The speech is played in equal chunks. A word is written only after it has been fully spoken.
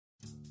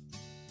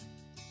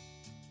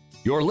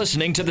You're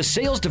listening to the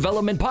Sales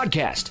Development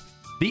Podcast,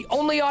 the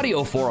only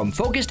audio forum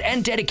focused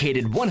and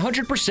dedicated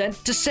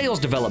 100% to sales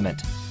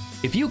development.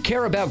 If you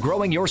care about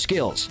growing your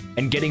skills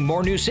and getting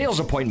more new sales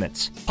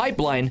appointments,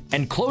 pipeline,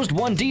 and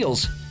closed-won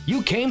deals,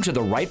 you came to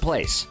the right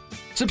place.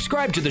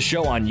 Subscribe to the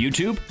show on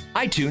YouTube,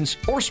 iTunes,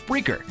 or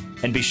Spreaker,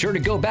 and be sure to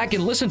go back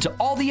and listen to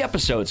all the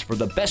episodes for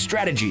the best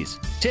strategies,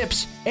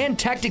 tips, and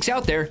tactics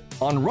out there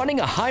on running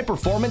a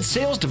high-performance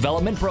sales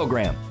development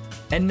program.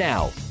 And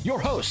now, your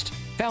host,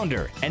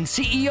 founder and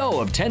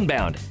CEO of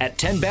Tenbound at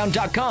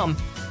tenbound.com,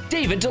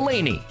 David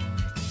Delaney.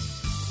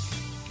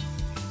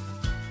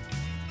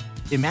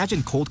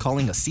 Imagine cold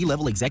calling a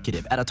C-level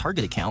executive at a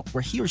Target account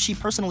where he or she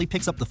personally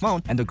picks up the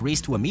phone and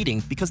agrees to a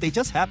meeting because they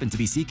just happen to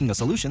be seeking a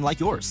solution like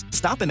yours.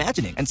 Stop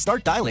imagining and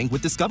start dialing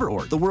with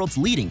DiscoverOrg, the world's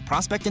leading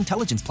prospect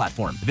intelligence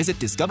platform. Visit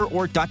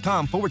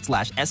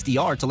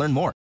discoverorg.com/SDR to learn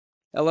more.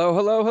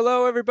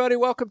 Hello, everybody.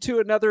 Welcome to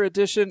another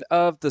edition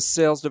of the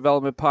Sales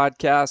Development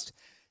Podcast.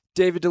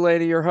 David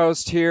Delaney, your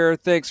host here.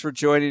 Thanks for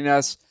joining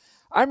us.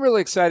 I'm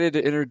really excited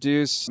to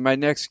introduce my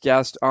next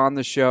guest on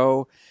the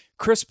show,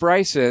 Chris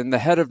Bryson, the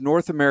head of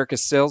North America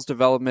Sales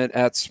Development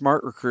at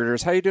Smart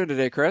Recruiters. How are you doing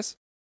today, Chris?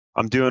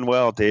 I'm doing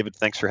well, David.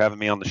 Thanks for having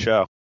me on the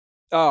show.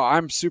 Oh,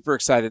 I'm super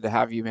excited to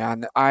have you,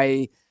 man.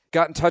 I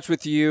got in touch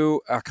with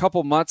you a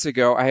couple months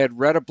ago. I had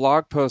read a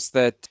blog post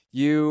that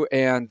you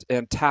and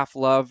Taff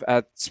Love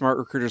at Smart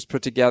Recruiters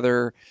put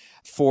together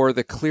for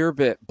the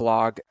Clearbit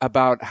blog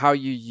about how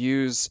you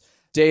use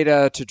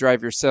data to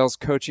drive your sales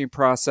coaching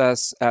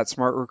process at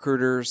Smart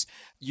Recruiters.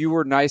 You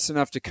were nice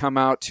enough to come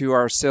out to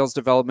our sales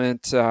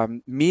development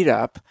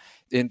meetup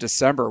in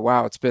December.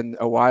 Wow, it's been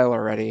a while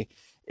already.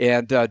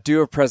 And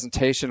do a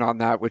presentation on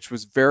that, which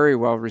was very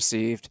well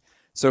received.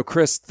 So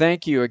Chris,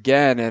 thank you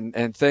again.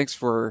 And thanks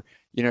for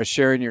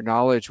sharing your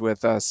knowledge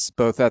with us,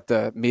 both at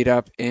the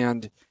meetup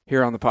and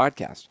here on the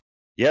podcast.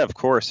 Yeah, of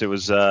course. It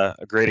was a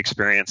great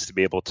experience to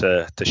be able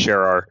to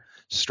share our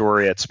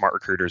story at Smart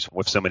Recruiters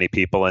with so many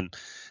people. And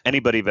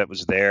anybody that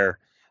was there,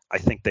 I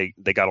think they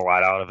got a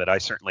lot out of it. I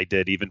certainly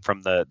did, even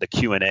from the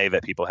Q&A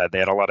that people had. They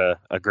had a lot of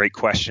great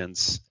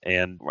questions,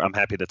 and I'm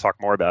happy to talk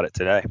more about it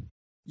today.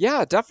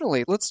 Yeah,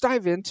 definitely. Let's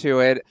dive into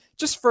it.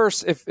 Just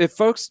first, if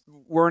folks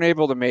weren't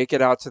able to make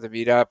it out to the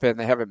meetup and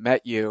they haven't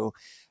met you,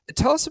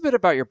 tell us a bit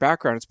about your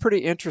background. It's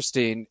pretty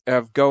interesting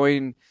of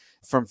going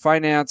from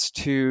finance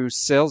to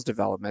sales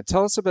development.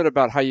 Tell us a bit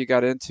about how you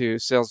got into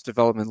sales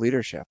development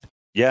leadership.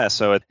 Yeah,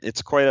 so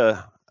it's quite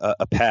a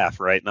path,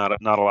 right? Not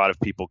a lot of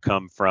people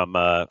come from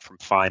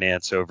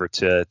finance over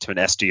to an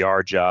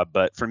SDR job,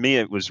 but for me,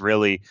 it was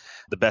really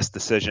the best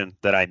decision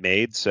that I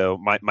made. So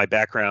my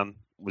background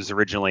was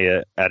originally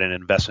at an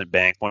investment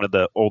bank, one of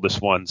the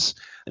oldest ones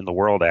in the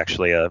world,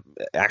 actually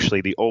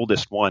the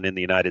oldest one in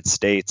the United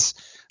States.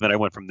 Then I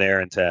went from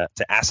there into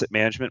asset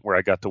management, where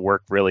I got to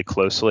work really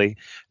closely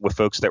with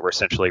folks that were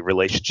essentially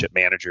relationship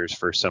managers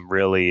for some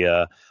really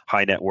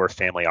high net worth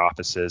family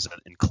offices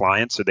and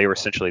clients. So they were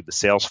essentially the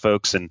sales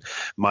folks, and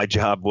my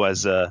job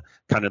was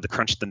kind of to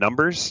crunch the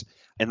numbers.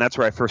 And that's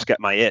where I first got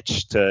my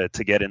itch to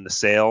get into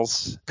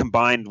sales,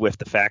 combined with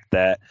the fact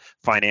that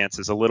finance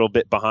is a little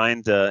bit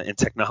behind in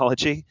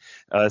technology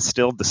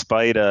still,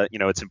 despite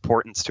its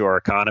importance to our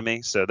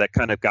economy. So that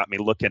kind of got me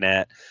looking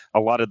at a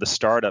lot of the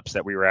startups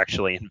that we were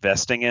actually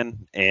investing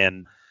in,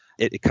 and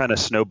it kind of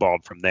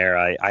snowballed from there.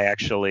 I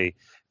actually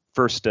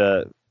first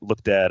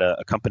looked at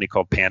a company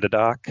called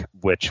PandaDoc,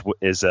 which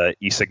is an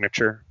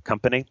e-signature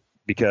company,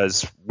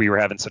 because we were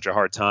having such a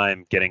hard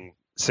time getting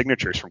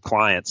signatures from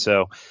clients.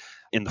 So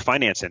in the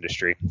finance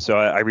industry. So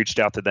I reached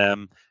out to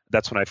them.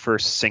 That's when I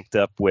first synced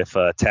up with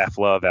Taff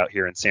Love out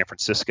here in San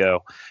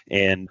Francisco.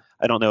 And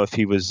I don't know if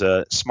he was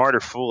smart or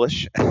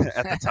foolish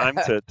at the time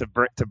to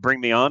bring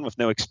me on with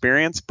no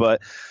experience, but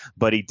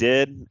he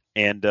did.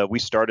 And we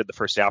started the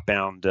first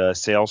outbound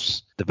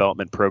sales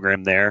development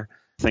program there.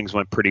 Things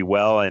went pretty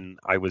well, and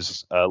I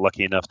was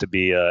lucky enough to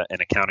be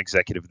an account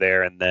executive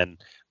there. And then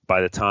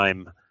by the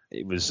time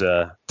it was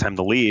time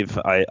to leave,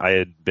 I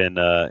had been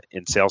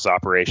in sales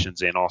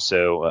operations and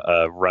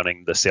also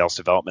running the sales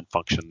development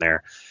function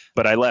there.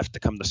 But I left to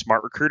come to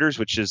Smart Recruiters,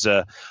 which is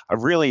a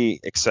really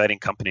exciting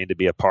company to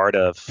be a part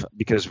of,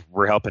 because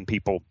we're helping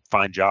people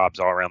find jobs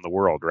all around the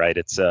world, right?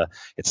 It's the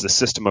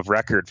system of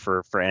record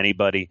for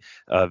anybody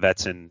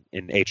that's in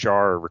HR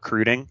or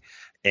recruiting.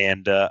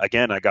 And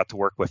again, I got to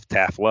work with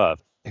Taff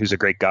Love, who's a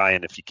great guy.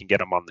 And if you can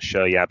get him on the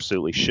show, you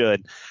absolutely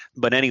should.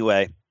 But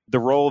anyway, the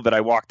role that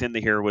I walked into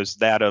here was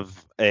that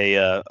of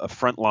a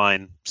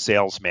frontline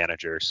sales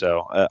manager.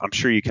 So I'm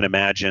sure you can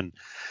imagine,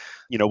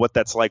 what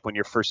that's like when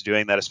you're first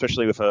doing that,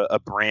 especially with a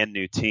brand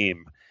new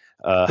team.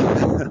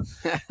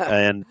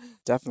 And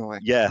definitely.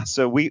 Yeah.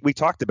 So we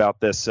talked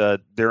about this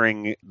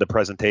during the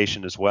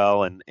presentation as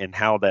well, and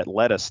how that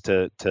led us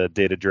to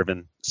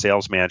data-driven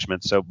sales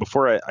management. So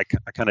before I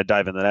kind of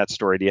dive into that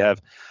story, do you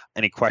have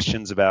any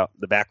questions about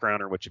the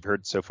background or what you've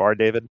heard so far,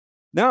 David?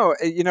 No,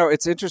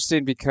 it's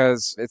interesting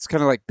because it's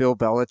kind of like Bill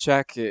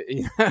Belichick.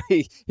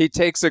 He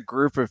takes a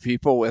group of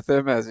people with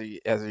him as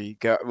he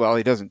go. Well,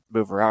 he doesn't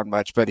move around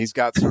much, but he's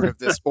got sort of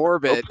this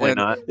orbit. Hopefully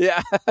not.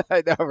 Yeah,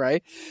 I know,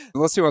 right?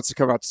 Unless he wants to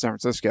come out to San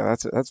Francisco,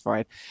 that's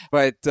fine.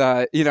 But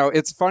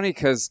it's funny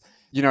because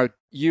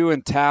you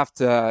and Taft,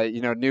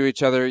 knew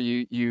each other.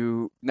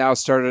 You now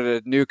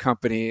started a new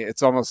company.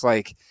 It's almost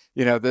like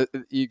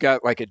you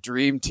got like a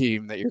dream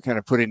team that you're kind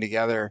of putting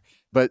together.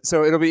 But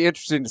so it'll be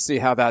interesting to see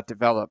how that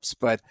develops.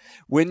 But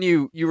when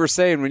you were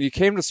saying when you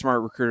came to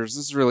Smart Recruiters,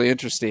 this is really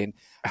interesting.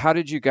 How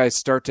did you guys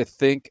start to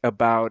think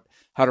about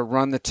how to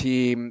run the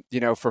team,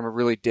 from a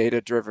really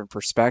data-driven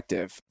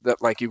perspective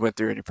that like you went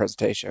through in your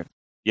presentation?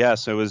 Yeah,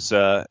 so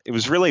it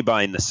was really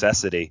by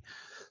necessity.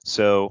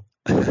 So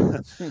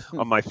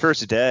on my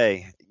first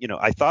day,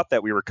 I thought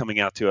that we were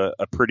coming out to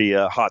a pretty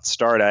hot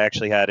start. I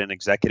actually had an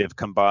executive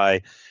come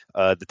by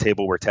the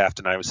table where Taft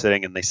and I was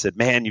sitting, and they said,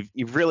 "Man,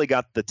 you've really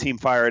got the team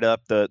fired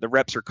up. The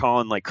reps are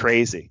calling like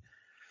crazy."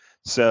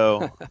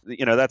 So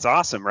that's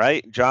awesome,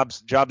 right?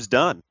 Job's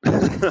done.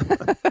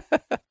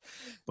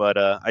 But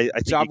I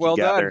think job well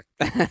gather,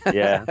 done.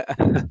 Yeah,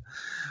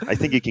 I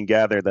think you can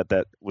gather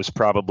that was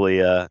probably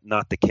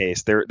not the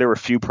case. There were a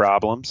few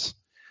problems.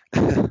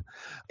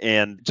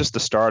 And just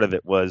the start of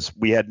it was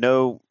we had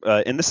no,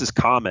 and this is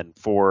common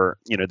for,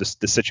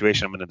 the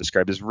situation I'm going to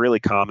describe is really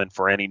common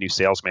for any new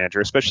sales manager,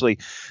 especially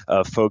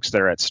folks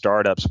that are at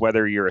startups,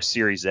 whether you're a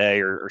Series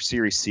A or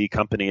Series C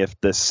company. If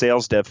the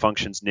sales dev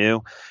function's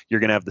new,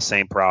 you're going to have the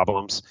same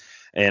problems.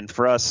 And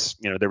for us,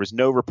 there was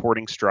no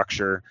reporting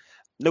structure,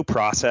 no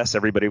process.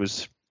 Everybody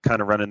was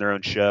kind of running their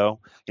own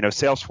show.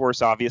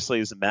 Salesforce obviously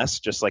is a mess,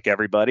 just like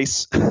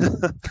everybody's.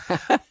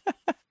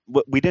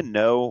 We didn't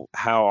know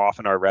how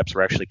often our reps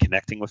were actually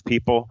connecting with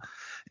people.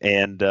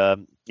 And,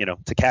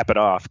 to cap it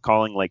off,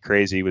 calling like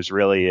crazy was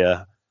really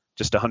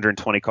just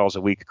 120 calls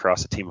a week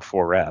across a team of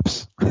 4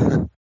 reps.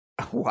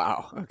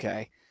 Wow.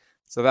 Okay.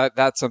 So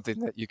that's something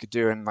that you could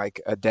do in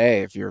like a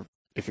day if you're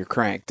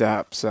cranked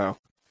up. So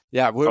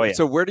yeah.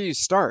 So where do you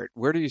start?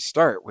 Where do you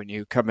start when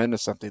you come into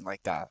something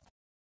like that?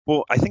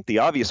 Well, I think the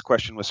obvious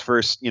question was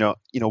first,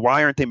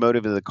 why aren't they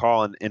motivated to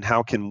call, and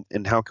how can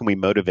we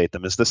motivate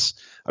them? Is this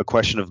a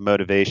question of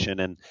motivation?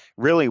 And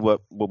really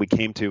what we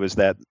came to is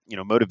that,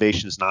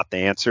 motivation is not the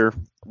answer.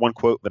 One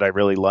quote that I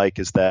really like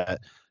is that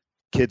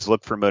kids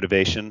look for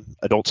motivation,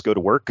 adults go to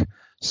work.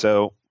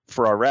 So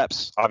for our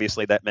reps,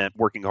 obviously that meant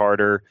working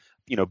harder,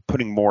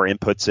 putting more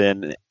inputs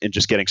in and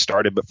just getting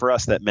started. But for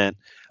us, that meant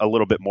a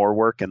little bit more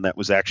work, and that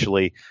was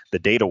actually the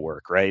data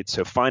work, right?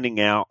 So finding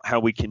out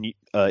how we can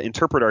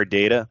interpret our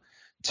data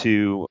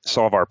to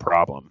solve our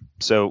problem.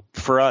 So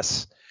for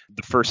us,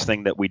 the first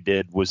thing that we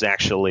did was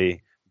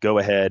actually go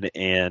ahead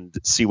and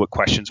see what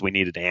questions we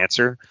needed to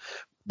answer.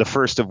 The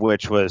first of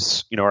which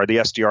was, are the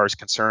SDRs'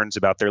 concerns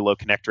about their low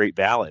connect rate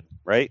valid,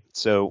 right?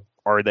 So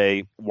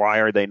why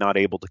are they not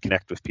able to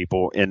connect with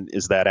people? And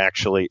is that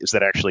actually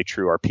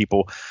true? Are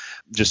people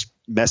just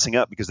messing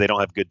up because they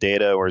don't have good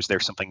data, or is there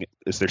something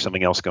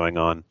else going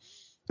on?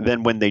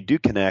 Then when they do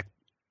connect,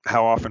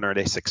 how often are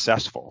they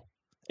successful?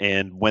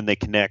 And when they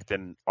connect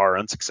and are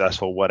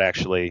unsuccessful, what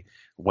actually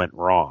went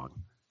wrong?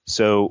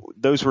 So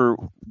those were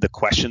the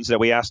questions that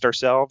we asked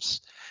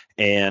ourselves.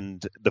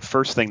 And the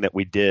first thing that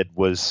we did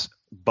was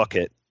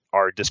bucket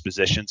our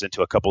dispositions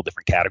into a couple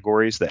different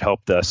categories that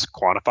helped us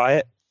quantify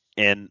it.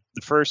 And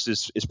the first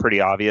is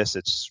pretty obvious.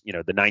 It's,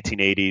 the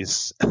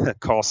 1980s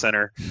call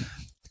center,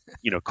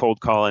 cold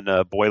calling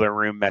a boiler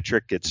room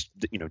metric. It's,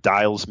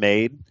 dials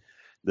made.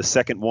 The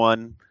second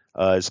one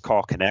is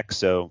call connect.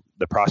 So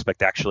the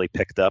prospect actually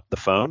picked up the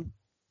phone.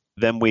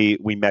 Then we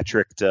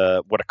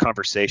metriced what a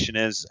conversation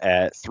is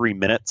at 3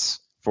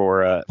 minutes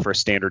for a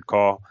standard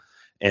call.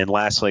 And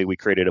lastly, we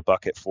created a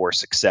bucket for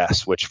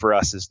success, which for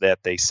us is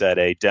that they set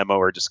a demo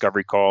or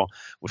discovery call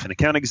with an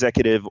account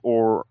executive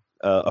or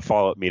a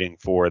follow-up meeting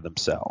for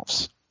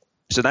themselves.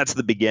 So that's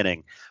the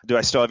beginning. Do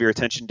I still have your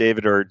attention,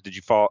 David, or did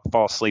you fall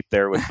asleep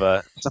there with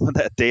some of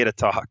that data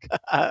talk?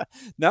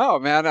 No,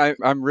 man,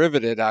 I'm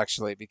riveted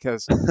actually,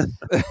 because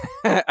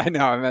I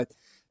know I'm a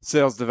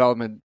sales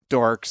development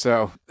dork.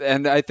 So,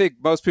 and I think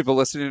most people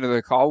listening to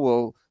the call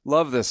will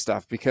love this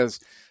stuff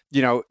because,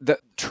 the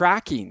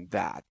tracking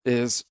that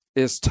is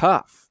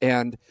tough,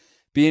 and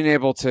being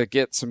able to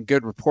get some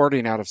good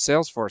reporting out of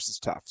Salesforce is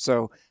tough.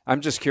 So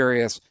I'm just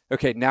curious,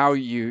 okay, now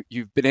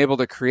you've been able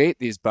to create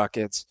these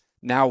buckets.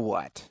 Now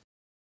what?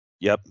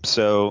 Yep.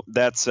 So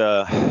that's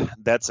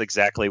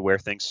exactly where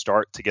things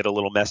start to get a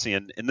little messy.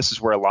 And this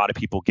is where a lot of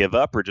people give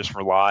up or just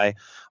rely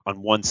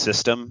on one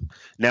system.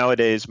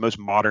 Nowadays, most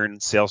modern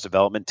sales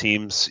development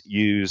teams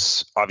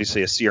use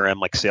obviously a CRM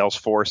like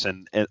Salesforce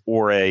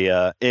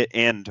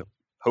and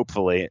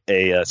hopefully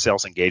a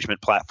sales engagement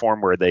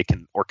platform where they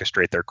can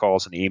orchestrate their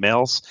calls and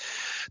emails.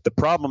 The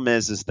problem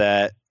is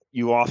that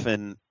you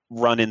often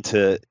run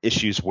into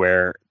issues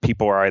where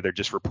people are either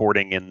just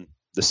reporting in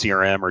the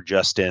CRM or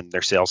just in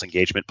their sales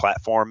engagement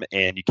platform,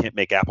 and you can't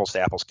make apples to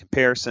apples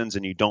comparisons,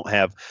 and you don't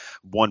have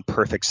one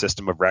perfect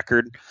system of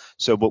record.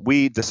 So what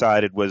we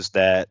decided was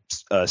that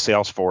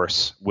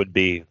Salesforce would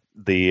be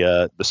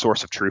the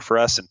source of truth for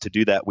us. And to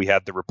do that, we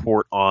had the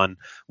report on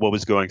what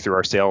was going through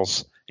our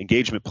sales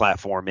engagement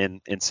platform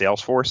in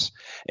Salesforce.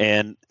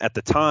 And at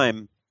the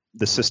time,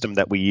 the system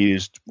that we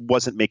used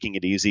wasn't making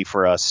it easy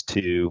for us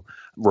to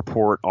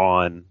report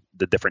on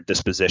the different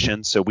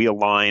dispositions. So we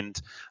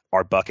aligned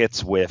our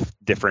buckets with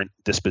different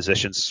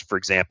dispositions. For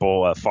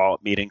example, a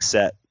follow-up meeting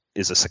set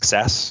is a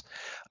success.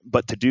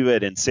 But to do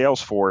it in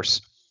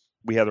Salesforce,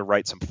 we had to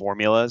write some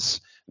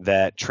formulas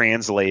that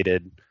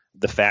translated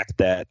the fact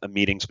that a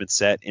meeting's been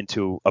set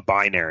into a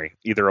binary,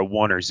 either a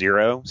 1 or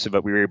 0, so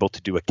that we were able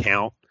to do a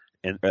count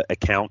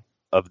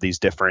of these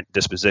different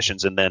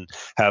dispositions and then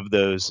have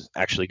those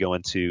actually go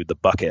into the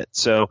bucket.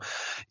 So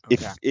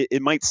if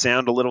it might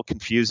sound a little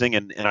confusing,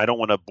 and I don't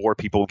want to bore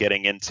people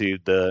getting into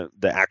the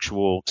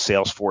actual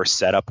Salesforce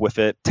setup with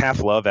it.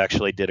 Taff Love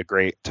actually did a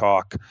great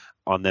talk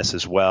on this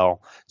as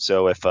well.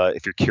 So if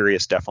you're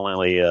curious,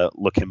 definitely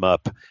look him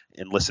up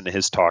and listen to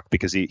his talk,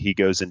 because he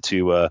goes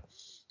into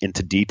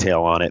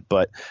detail on it.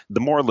 But the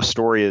moral of the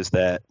story is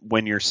that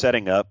when you're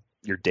setting up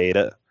your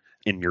data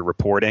in your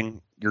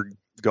reporting, you're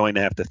going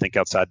to have to think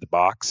outside the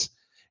box.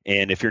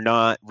 And if you're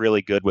not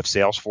really good with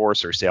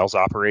Salesforce or sales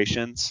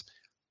operations,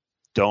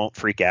 don't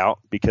freak out,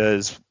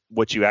 because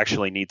what you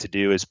actually need to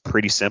do is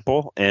pretty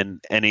simple.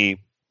 And any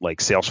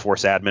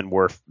Salesforce admin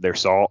worth their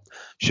salt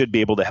should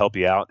be able to help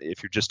you out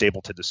if you're just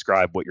able to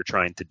describe what you're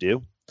trying to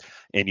do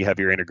and you have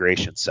your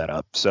integration set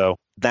up. So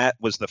that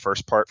was the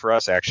first part for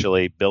us,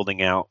 actually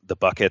building out the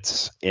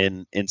buckets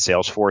in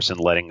Salesforce and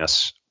letting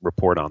us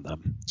report on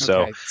them.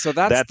 So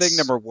that's thing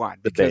number one.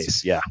 The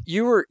base, yeah.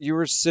 You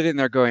were sitting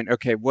there going,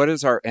 okay, what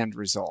is our end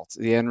result?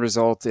 The end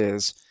result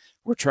is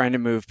we're trying to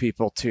move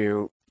people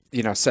to,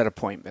 set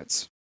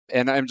appointments.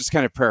 And I'm just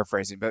kind of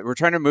paraphrasing, but we're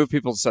trying to move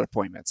people to set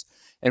appointments.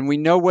 And we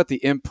know what the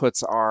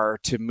inputs are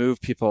to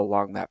move people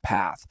along that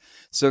path.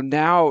 So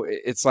now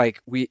it's like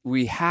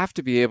we have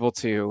to be able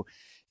to,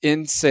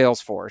 in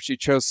Salesforce, you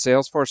chose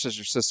Salesforce as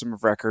your system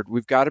of record.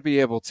 We've got to be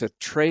able to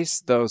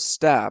trace those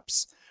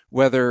steps,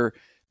 whether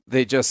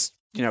they just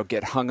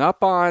get hung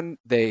up on,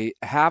 they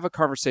have a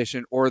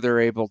conversation, or they're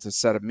able to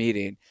set a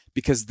meeting,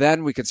 because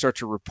then we can start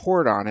to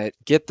report on it,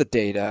 get the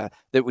data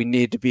that we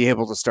need to be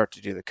able to start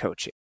to do the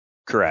coaching.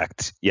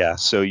 Correct. Yeah.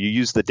 So you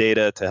use the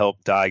data to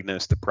help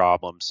diagnose the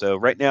problem. So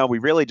right now we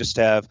really just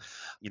have,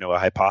 a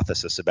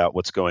hypothesis about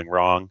what's going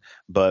wrong.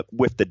 But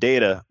with the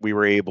data, we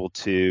were able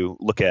to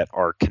look at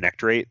our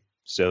connect rate.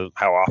 So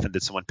how often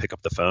did someone pick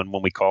up the phone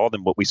when we called?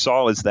 And what we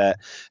saw is that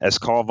as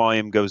call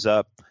volume goes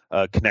up,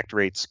 connect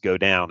rates go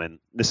down. And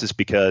this is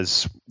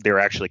because they were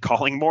actually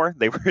calling more.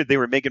 They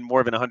were making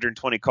more than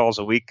 120 calls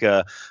a week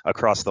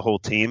across the whole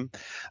team.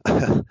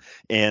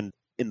 And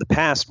in the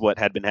past, what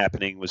had been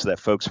happening was that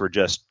folks were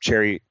just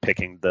cherry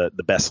picking the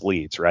best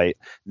leads, right?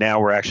 Now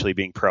we're actually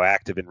being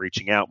proactive in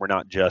reaching out. We're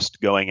not just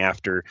going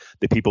after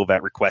the people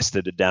that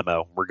requested a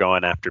demo. We're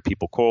going after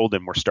people cold,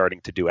 and we're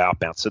starting to do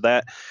outbound. So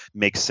that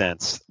makes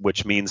sense,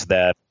 which means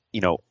that,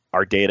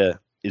 our data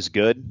is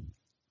good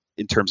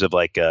in terms of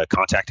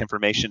contact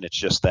information. It's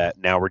just that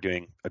now we're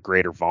doing a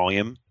greater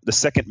volume. The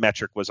second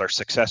metric was our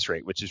success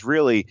rate, which is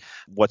really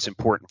what's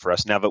important for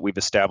us now that we've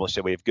established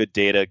that we have good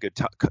data,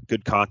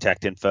 good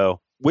contact info.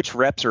 Which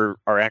reps are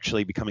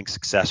actually becoming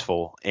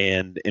successful,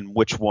 and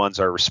which ones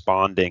are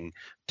responding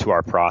to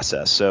our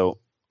process. So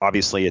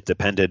obviously it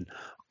depended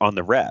on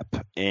the rep,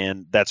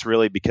 and that's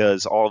really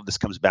because all of this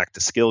comes back to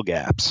skill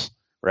gaps,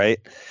 right?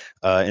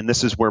 And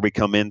this is where we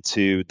come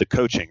into the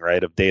coaching,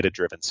 right, of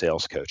data-driven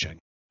sales coaching.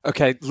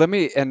 Okay,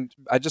 and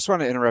I just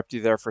want to interrupt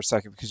you there for a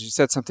second, because you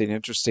said something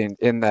interesting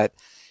in that,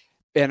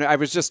 and I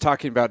was just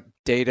talking about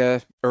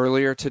data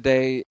earlier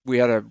today. We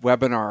had a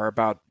webinar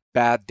about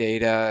bad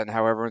data and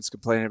how everyone's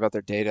complaining about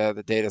their data,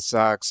 the data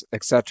sucks,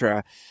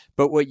 etc.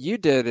 But what you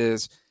did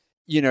is,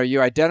 you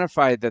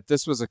identified that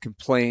this was a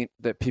complaint,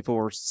 that people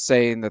were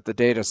saying that the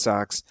data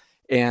sucks,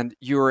 and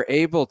you were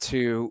able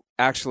to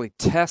actually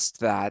test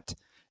that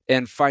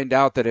and find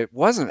out that it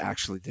wasn't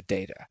actually the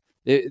data.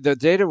 The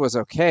data was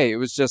okay. It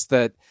was just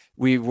that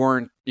we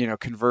weren't,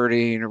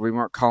 converting, or we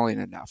weren't calling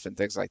enough and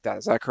things like that.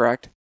 Is that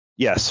correct?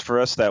 Yes, for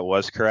us, that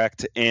was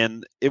correct.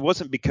 And it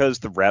wasn't because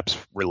the reps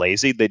were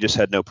lazy. They just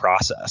had no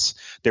process.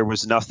 There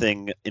was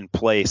nothing in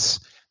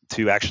place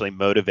to actually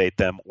motivate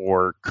them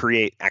or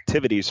create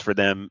activities for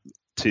them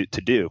to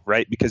do,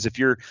 right? Because if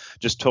you're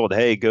just told,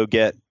 hey, go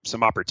get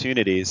some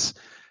opportunities,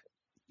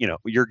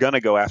 you're going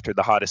to go after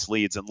the hottest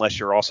leads unless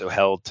you're also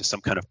held to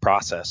some kind of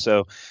process.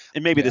 So,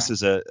 and maybe this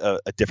is a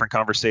different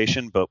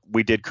conversation, but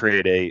we did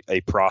create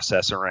a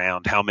process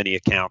around how many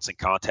accounts and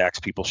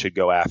contacts people should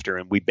go after.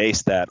 And we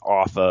based that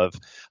off of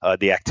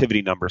the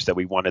activity numbers that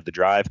we wanted to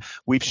drive.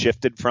 We've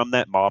shifted from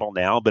that model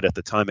now, but at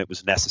the time it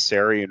was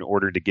necessary in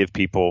order to give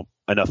people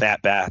enough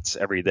at-bats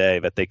every day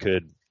that they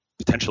could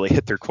potentially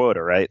hit their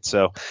quota, right?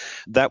 So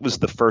that was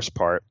the first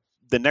part.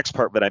 The next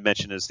part that I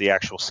mentioned is the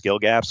actual skill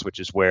gaps, which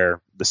is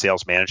where the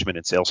sales management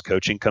and sales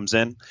coaching comes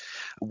in.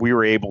 We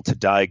were able to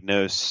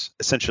diagnose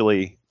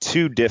essentially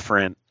two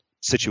different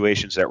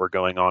situations that were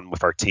going on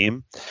with our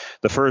team.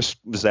 The first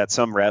was that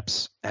some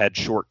reps had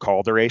short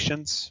call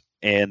durations,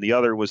 And the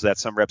other was that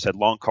some reps had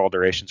long call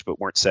durations but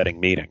weren't setting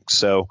meetings.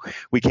 So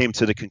we came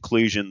to the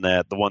conclusion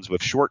that the ones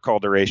with short call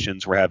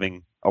durations were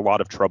having a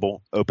lot of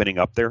trouble opening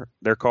up their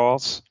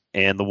calls,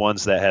 and the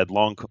ones that had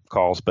long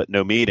calls but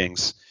no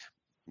meetings,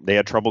 they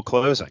had trouble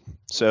closing.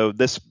 So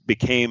this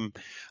became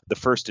the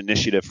first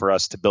initiative for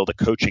us to build a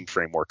coaching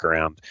framework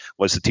around,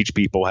 was to teach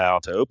people how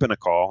to open a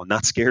call and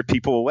not scare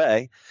people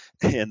away,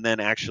 and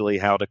then actually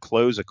how to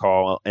close a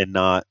call and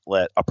not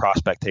let a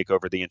prospect take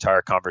over the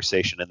entire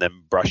conversation and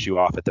then brush you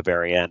off at the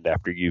very end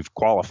after you've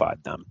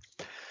qualified them.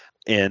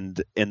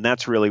 And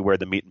that's really where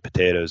the meat and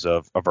potatoes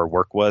of our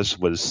work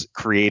was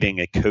creating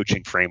a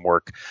coaching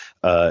framework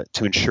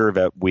to ensure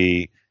that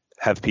we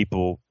have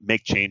people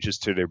make changes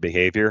to their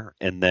behavior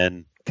and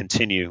then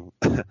continue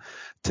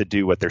to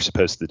do what they're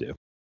supposed to do.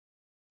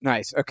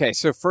 Nice. Okay.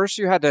 So first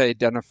you had to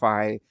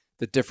identify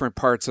the different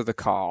parts of the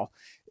call.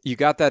 You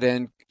got that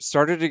in,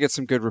 started to get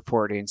some good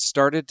reporting,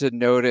 started to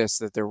notice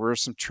that there were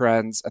some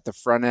trends at the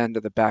front end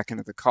of the back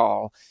end of the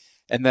call.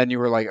 And then you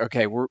were like,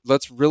 okay,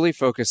 let's really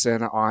focus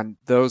in on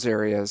those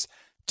areas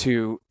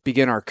to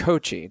begin our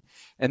coaching.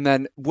 And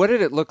then what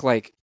did it look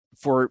like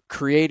for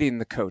creating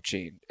the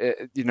coaching,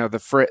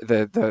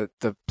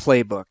 the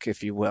playbook,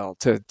 if you will,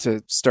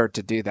 to start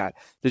to do that?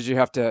 Did you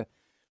have to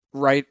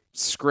write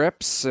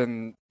scripts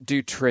and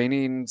do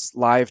trainings,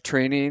 live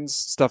trainings,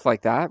 stuff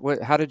like that?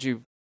 How did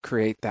you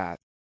create that?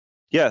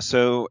 Yeah,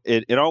 so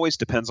it always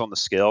depends on the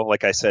skill.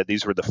 Like I said,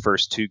 these were the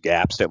first two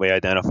gaps that we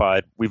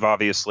identified. We've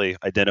obviously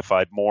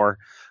identified more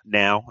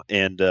now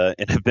and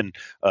have been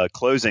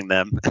closing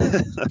them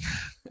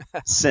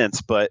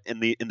since. But in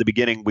the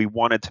beginning, we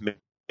wanted to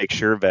make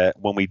sure that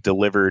when we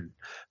delivered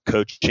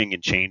coaching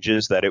and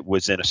changes, that it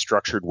was in a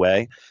structured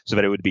way so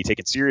that it would be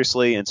taken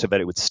seriously and so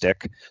that it would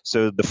stick.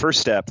 So the first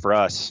step for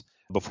us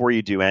before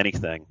you do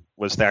anything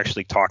was to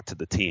actually talk to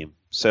the team.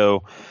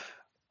 So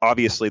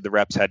obviously the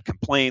reps had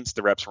complaints.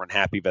 The reps were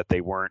unhappy that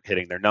they weren't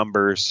hitting their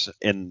numbers,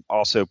 and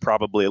also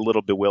probably a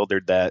little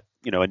bewildered that,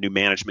 a new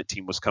management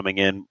team was coming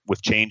in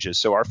with changes.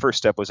 So our first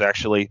step was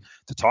actually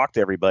to talk to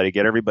everybody,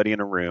 get everybody in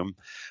a room,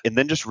 and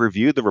then just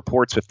review the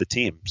reports with the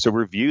team. So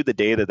review the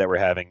data that we're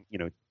having,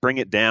 bring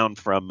it down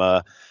from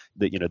the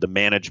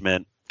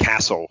management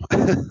castle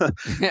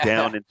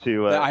down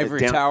into the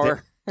ivory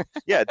tower.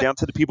 Down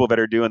to the people that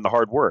are doing the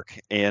hard work,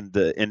 and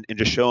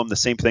just show them the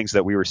same things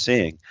that we were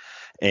seeing.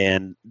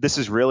 And this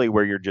is really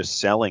where you're just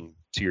selling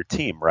to your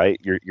team, right?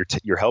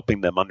 You're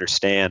helping them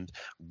understand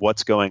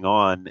what's going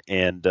on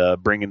and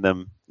bringing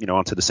them,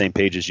 onto the same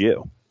page as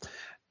you.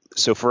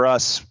 So for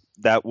us,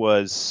 that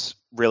was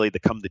really the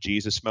come to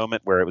Jesus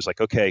moment where it was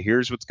like, okay,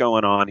 here's what's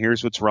going on.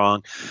 Here's what's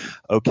wrong.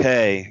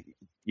 Okay.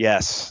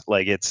 Yes.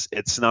 Like it's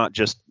not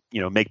just,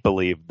 make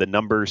believe. The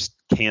numbers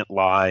can't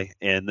lie.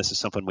 And this is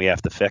something we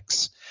have to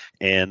fix.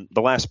 And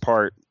the last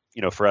part,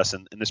 for us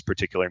in this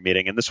particular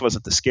meeting, and this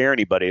wasn't to scare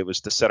anybody, it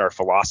was to set our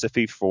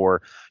philosophy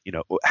for,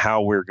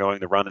 how we're going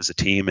to run as a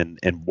team and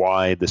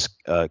why this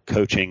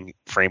coaching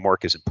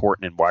framework is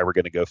important and why we're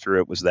going to go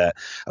through it, was that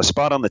a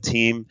spot on the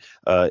team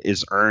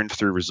is earned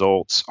through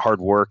results,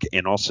 hard work,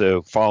 and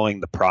also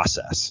following the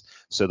process.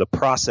 So the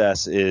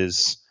process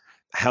is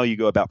how you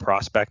go about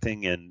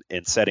prospecting and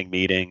setting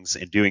meetings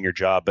and doing your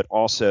job, but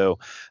also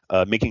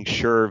making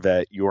sure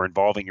that you're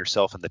involving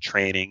yourself in the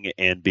training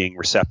and being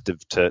receptive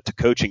to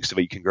coaching so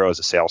that you can grow as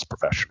a sales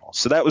professional.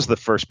 So that was the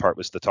first part,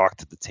 was to talk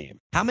to the team.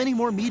 How many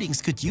more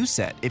meetings could you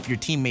set if your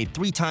team made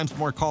 3 times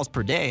more calls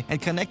per day and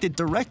connected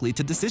directly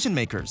to decision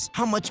makers?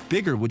 How much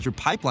bigger would your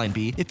pipeline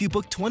be if you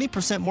booked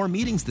 20% more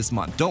meetings this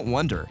month? Don't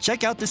wonder.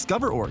 Check out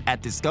DiscoverOrg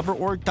at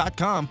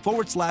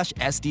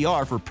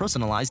discoverorg.com/SDR for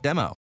personalized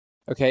demo.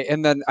 Okay,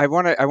 and then I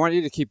want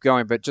you to keep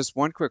going, but just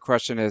one quick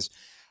question is,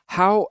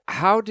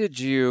 how did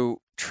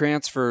you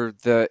transfer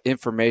the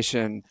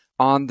information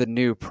on the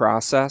new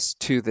process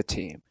to the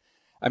team?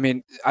 I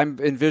mean, I'm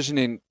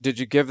envisioning, did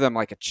you give them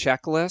like a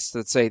checklist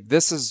that say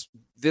this is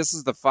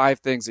the 5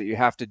 things that you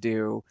have to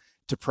do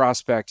to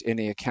prospect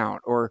any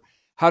account, or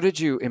how did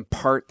you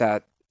impart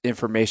that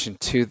information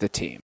to the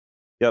team?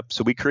 Yep.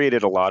 So we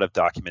created a lot of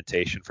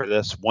documentation for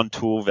this. One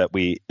tool that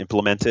we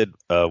implemented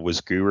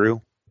was Guru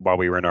while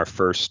we were in our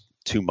first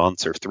 2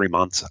 months or 3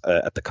 months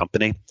at the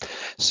company.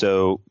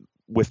 So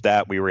with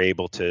that, we were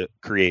able to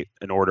create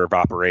an order of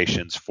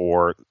operations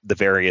for the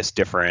various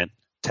different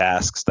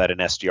tasks that an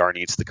SDR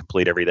needs to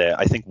complete every day.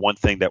 I think one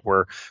thing that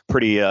we're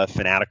pretty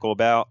fanatical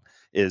about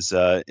is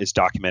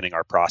documenting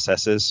our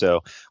processes.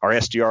 So our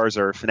SDRs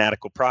are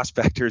fanatical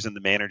prospectors, and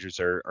the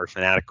managers are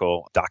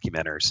fanatical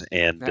documenters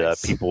and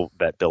Nice. People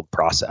that build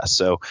process.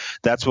 So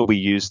that's what we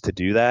use to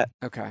do that.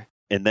 Okay.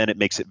 And then it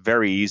makes it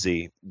very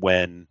easy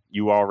when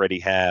you already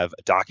have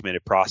a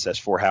documented process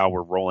for how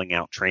we're rolling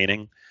out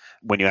training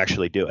when you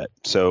actually do it.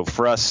 So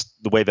for us,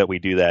 the way that we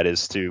do that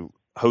is to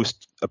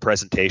host a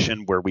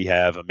presentation where we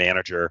have a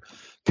manager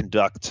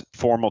conduct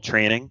formal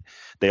training.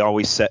 They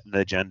always set an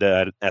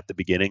agenda at the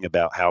beginning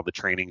about how the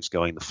training is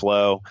going to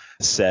flow,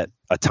 set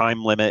a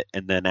time limit,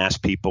 and then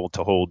ask people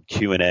to hold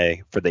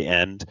Q&A for the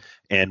end.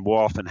 And we'll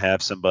often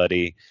have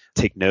somebody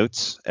take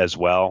notes as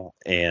well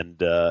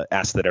and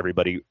ask that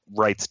everybody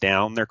writes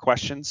down their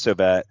questions so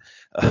that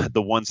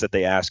the ones that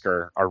they ask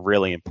are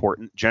really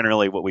important.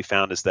 Generally, what we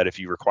found is that if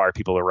you require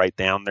people to write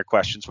down their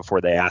questions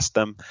before they ask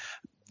them,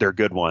 they're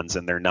good ones,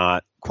 and they're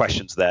not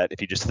questions that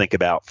if you just think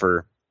about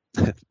for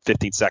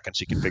 15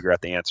 seconds, you can figure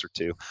out the answer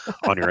to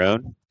on your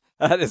own.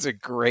 That is a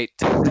great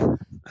tip.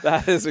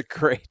 That is a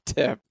great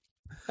tip.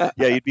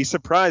 Yeah, you'd be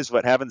surprised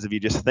what happens if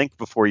you just think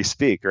before you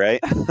speak, right?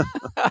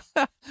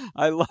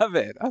 I love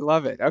it. I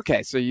love it.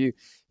 Okay, so you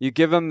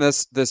give them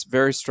this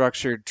very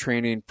structured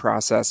training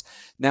process.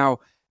 Now,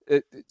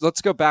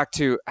 let's go back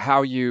to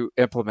how you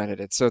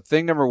implemented it. So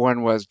thing number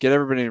one was get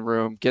everybody in the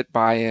room, get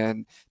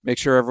buy-in, make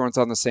sure everyone's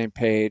on the same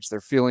page. They're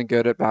feeling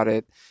good about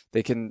it.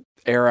 They can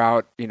air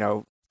out,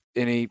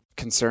 any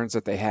concerns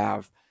that they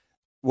have.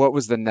 What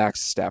was the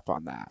next step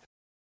on that?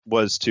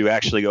 Was to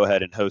actually go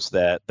ahead and host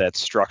that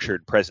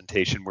structured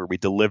presentation where we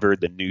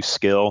delivered the new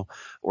skill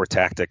or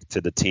tactic to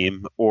the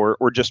team, or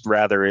just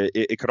rather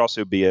it could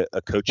also be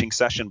a coaching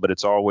session, but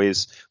it's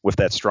always with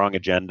that strong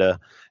agenda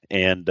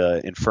and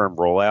firm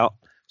rollout.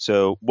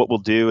 So what we'll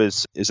do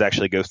is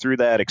actually go through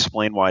that,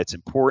 explain why it's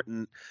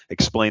important,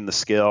 explain the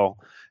skill,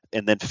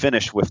 and then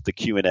finish with the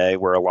Q&A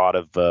where a lot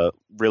of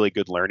really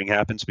good learning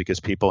happens because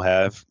people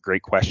have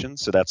great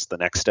questions. So that's the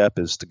next step,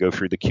 is to go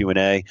through the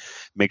Q&A,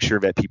 make sure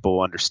that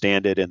people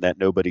understand it and that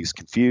nobody's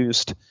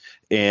confused.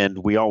 And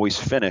we always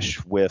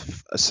finish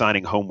with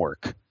assigning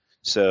homework.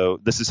 So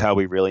this is how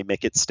we really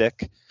make it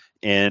stick.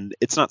 And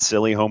it's not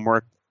silly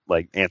homework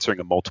like answering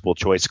a multiple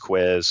choice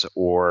quiz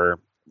or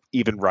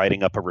even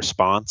writing up a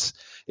response.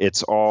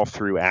 It's all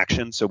through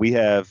action. So we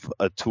have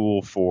a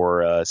tool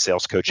for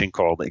sales coaching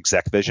called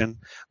Exec Vision,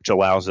 which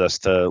allows us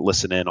to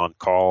listen in on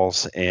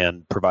calls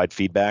and provide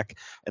feedback.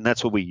 And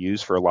that's what we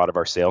use for a lot of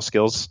our sales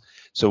skills.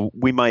 So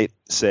we might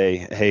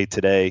say, hey,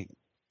 today,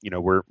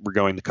 we're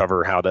going to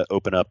cover how to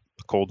open up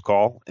a cold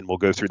call, and we'll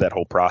go through that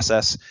whole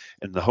process.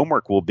 And the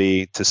homework will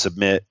be to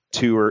submit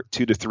two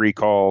to three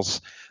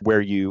calls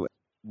where you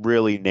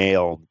really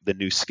nail the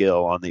new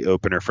skill on the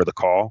opener for the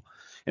call.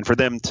 And for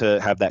them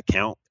to have that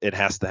count, it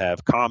has to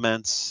have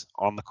comments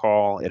on the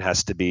call. It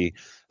has to be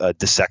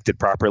dissected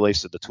properly.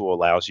 So the tool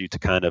allows you to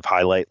kind of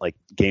highlight like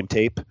game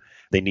tape.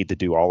 They need to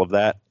do all of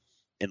that.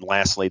 And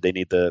lastly, they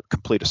need to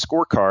complete a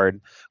scorecard,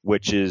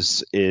 which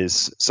is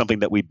something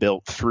that we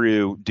built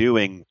through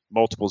doing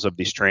multiples of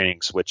these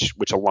trainings, which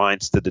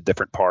aligns to the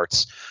different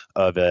parts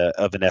of an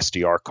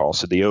SDR call.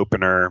 So the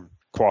opener,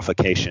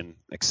 qualification,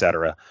 et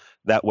cetera.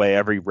 That way,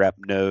 every rep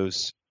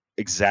knows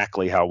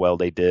exactly how well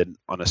they did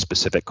on a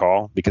specific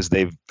call because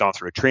they've gone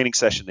through a training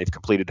session, they've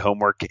completed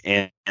homework,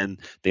 and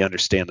they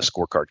understand the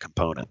scorecard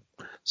component.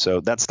 So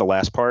that's the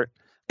last part.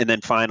 And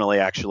then finally,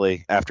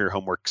 actually, after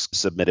homework's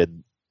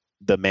submitted,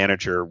 the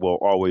manager will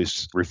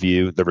always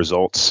review the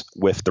results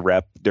with the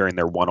rep during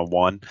their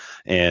one-on-one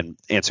and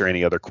answer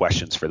any other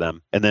questions for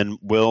them. And then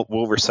we'll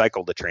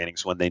recycle the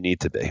trainings when they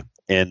need to be.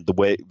 And the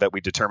way that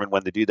we determine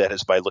when to do that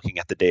is by looking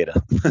at the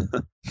data.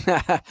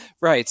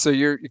 Right. So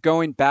you're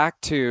going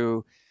back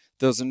to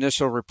those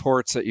initial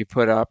reports that you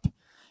put up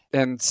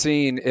and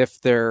seeing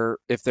if there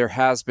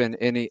has been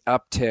any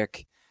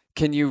uptick.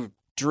 Can you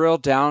drill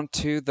down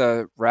to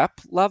the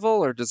rep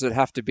level, or does it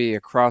have to be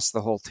across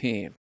the whole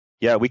team?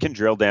 Yeah, we can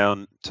drill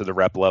down to the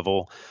rep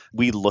level.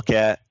 We look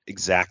at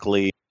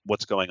exactly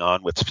what's going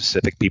on with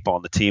specific people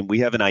on the team. We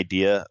have an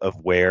idea of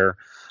where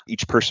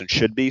each person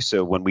should be.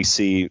 So when we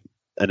see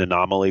an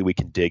anomaly, we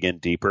can dig in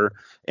deeper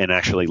and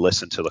actually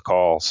listen to the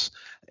calls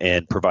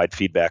and provide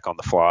feedback on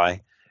the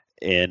fly.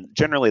 And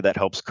generally that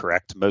helps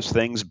correct most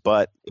things.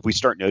 But if we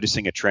start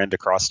noticing a trend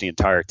across the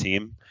entire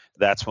team,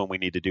 that's when we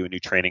need to do a new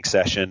training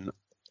session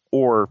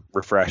or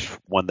refresh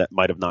one that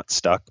might have not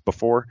stuck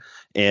before.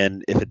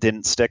 And if it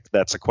didn't stick,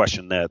 that's a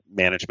question that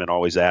management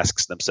always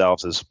asks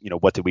themselves is,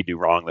 what did we do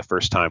wrong the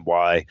first time?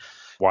 Why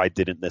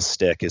didn't this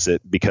stick? Is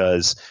it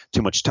because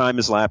too much time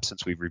has lapsed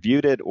since we've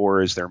reviewed it,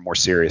 or is there a more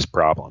serious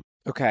problem?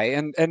 Okay.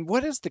 And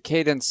what is the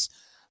cadence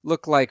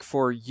look like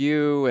for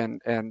you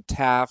and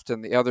Taft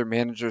and the other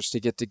managers to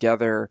get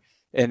together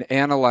and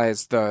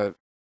analyze the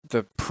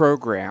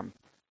program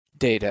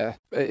data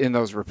in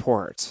those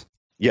reports?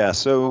 Yeah,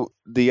 so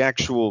the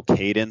actual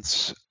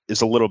cadence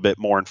is a little bit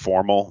more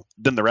informal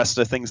than the rest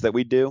of the things that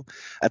we do.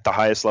 At the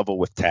highest level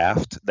with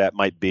Taft, that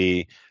might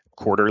be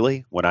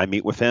quarterly when I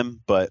meet with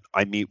him, but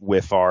I meet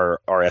with our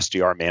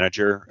SDR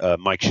manager,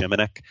 Mike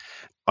Shimanek,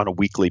 on a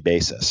weekly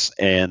basis.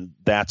 And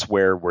that's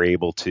where we're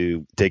able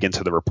to dig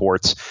into the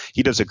reports.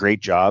 He does a great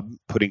job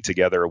putting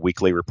together a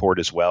weekly report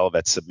as well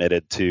that's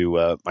submitted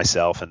to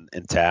myself and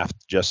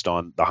Taft just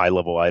on the high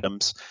level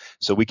items.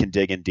 So we can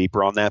dig in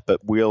deeper on that,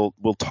 but we'll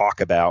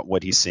talk about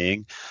what he's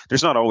seeing.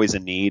 There's not always a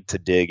need to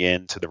dig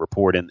into the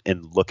report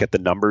and look at the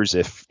numbers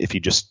if you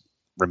just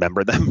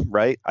remember them,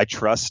 right? I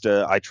trust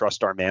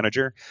our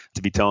manager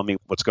to be telling me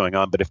what's going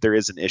on. But if there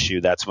is an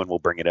issue, that's when we'll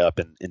bring it up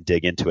and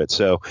dig into it.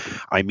 So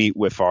I meet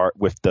with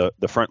the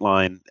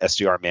frontline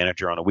SDR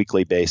manager on a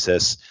weekly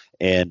basis,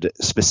 and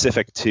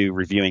specific to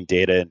reviewing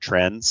data and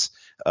trends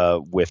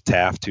with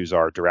Taft, who's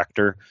our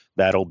director.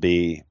 That'll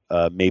be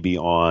maybe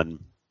on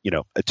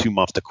a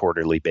 2-month to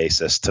quarterly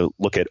basis to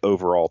look at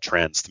overall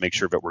trends to make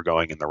sure that we're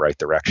going in the right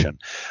direction.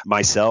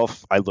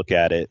 Myself, I look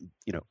at it,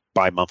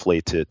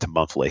 bi-monthly to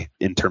monthly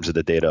in terms of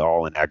the data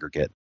all in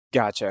aggregate.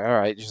 Gotcha. All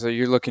right. So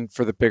you're looking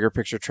for the bigger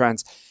picture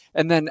trends.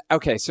 And then,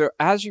 okay, so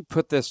as you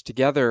put this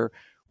together,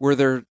 were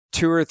there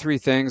 2 or 3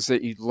 things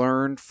that you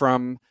learned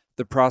from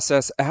the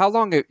process? How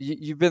long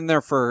you've been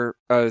there for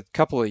a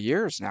couple of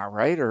years now,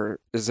 right? Or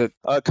is it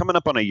coming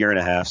up on a year and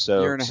a half?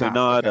 So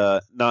not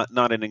okay.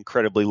 Not an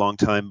incredibly long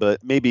time,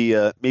 but maybe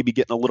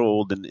getting a little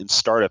old in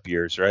startup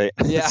years, right?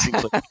 Yeah,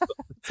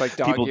 it's like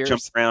dog people years.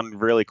 Jump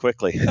around really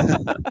quickly.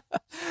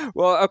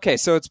 Well, okay,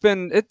 so it's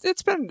been a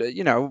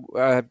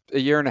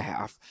year and a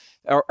half.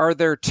 Are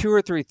there 2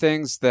 or 3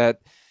 things that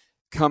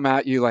come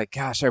at you like,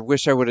 gosh, I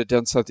wish I would have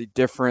done something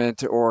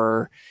different,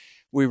 or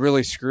we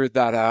really screwed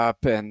that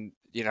up, and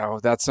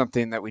that's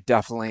something that we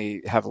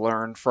definitely have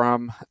learned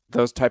from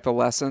those type of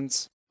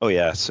lessons? Oh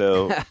yeah.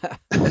 So,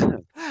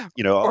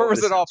 or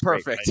was it all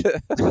perfect?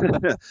 Great,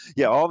 right?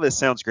 Yeah. All this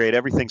sounds great.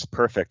 Everything's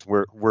perfect.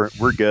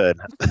 We're good.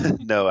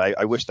 No,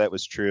 I wish that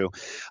was true.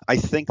 I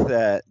think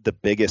that the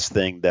biggest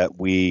thing that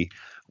we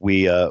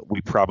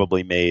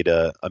probably made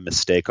a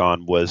mistake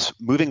on was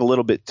moving a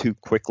little bit too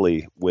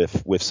quickly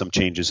with some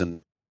changes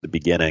in the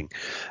beginning.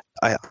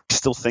 I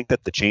still think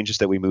that the changes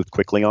that we moved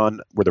quickly on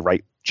were the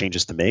right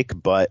changes to make,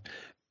 but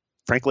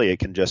frankly, it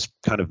can just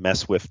kind of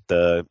mess with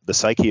the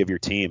psyche of your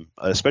team,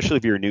 especially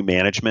if you're a new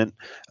management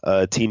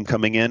team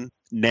coming in.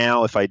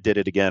 Now, if I did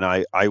it again,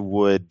 I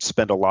would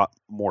spend a lot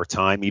more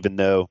time, even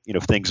though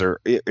things are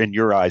in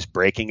your eyes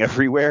breaking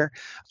everywhere,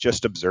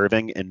 just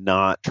observing and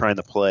not trying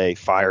to play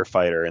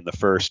firefighter in the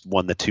first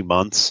 1 to 2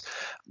 months,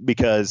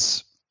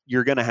 because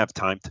you're going to have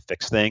time to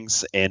fix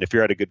things. And if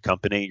you're at a good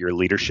company, your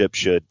leadership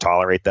should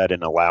tolerate that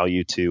and allow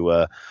you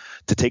to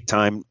take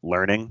time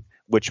learning,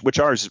 which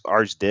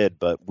ours did,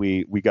 but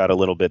we got a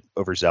little bit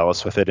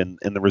overzealous with it. And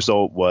the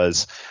result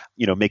was,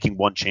 making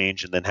one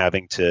change and then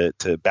having to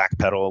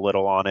backpedal a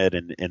little on it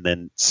and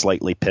then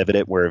slightly pivot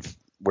it.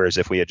 Whereas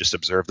if we had just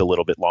observed a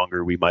little bit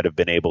longer, we might have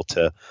been able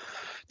to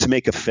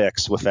make a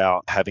fix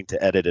without having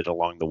to edit it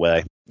along the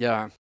way.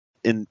 Yeah.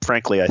 And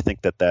frankly, I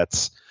think that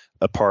that's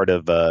a part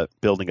of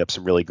building up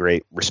some really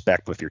great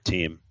respect with your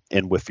team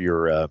and with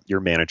your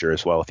manager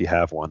as well, if you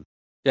have one.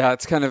 Yeah,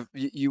 it's kind of,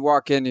 you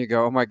walk in, you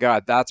go, oh my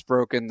God, that's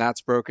broken, that's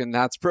broken,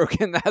 that's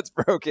broken, that's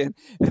broken.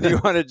 And you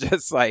want to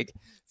just like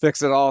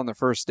fix it all on the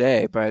first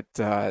day. But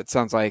it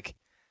sounds like,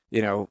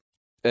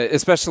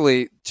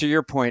 especially to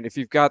your point, if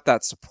you've got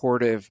that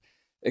supportive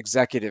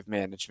executive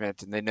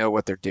management and they know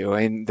what they're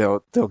doing,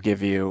 they'll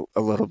give you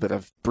a little bit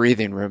of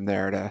breathing room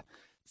there to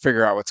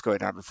figure out what's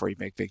going on before you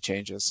make big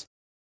changes.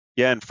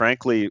 Yeah, and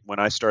frankly, when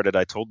I started,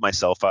 I told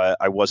myself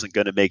I wasn't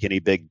going to make any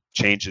big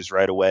changes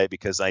right away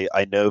because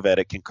I know that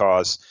it can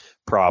cause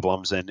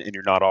problems and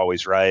you're not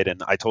always right.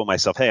 And I told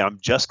myself, hey, I'm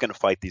just going to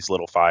fight these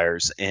little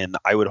fires, and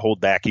I would hold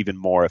back even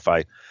more if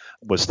I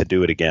was to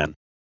do it again.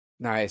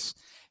 Nice.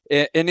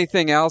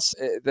 Anything else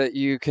that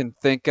you can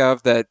think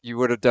of that you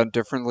would have done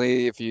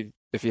differently if you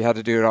had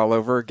to do it all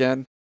over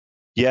again?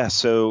 Yeah,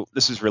 so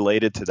this is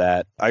related to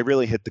that. I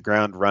really hit the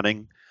ground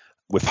running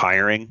with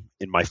hiring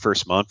in my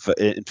first month.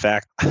 In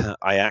fact,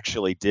 I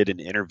actually did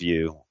an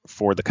interview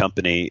for the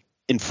company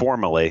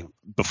informally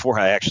before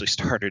I actually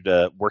started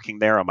working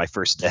there on my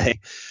first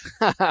day.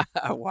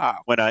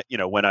 Wow. When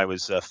I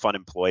was fun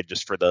employed,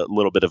 just for the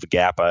little bit of a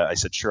gap, I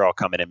said, sure, I'll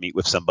come in and meet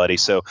with somebody.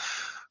 So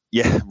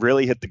yeah,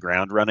 really hit the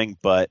ground running,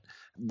 but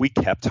we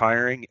kept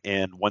hiring.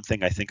 And one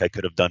thing I think I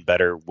could have done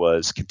better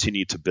was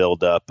continue to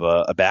build up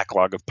a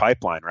backlog of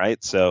pipeline,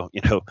 right? So,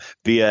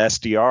 via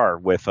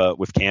SDR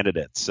with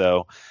candidates.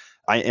 So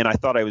I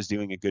thought I was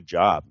doing a good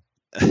job.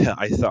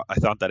 I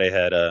thought that I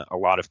had a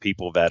lot of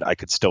people that I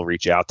could still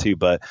reach out to,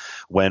 but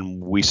when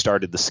we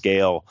started to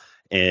scale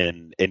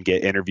and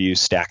get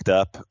interviews stacked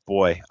up,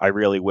 boy, I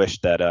really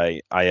wish that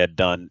I had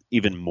done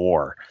even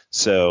more.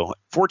 So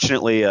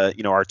fortunately,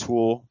 our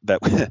tool that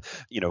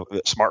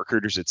Smart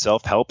Recruiters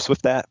itself helps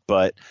with that,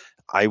 but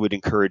I would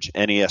encourage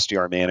any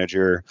SDR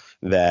manager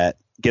that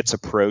gets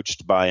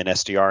approached by an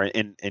SDR,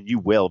 and you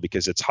will,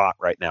 because it's hot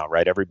right now,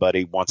 right?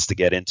 Everybody wants to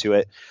get into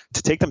it,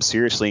 to take them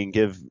seriously and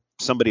give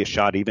somebody a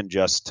shot, even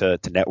just to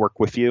network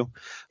with you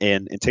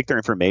and take their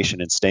information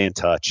and stay in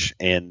touch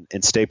and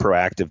stay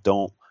proactive.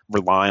 Don't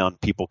rely on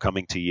people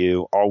coming to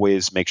you.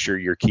 Always make sure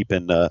you're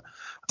keeping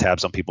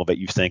tabs on people that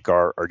you think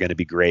are going to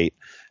be great,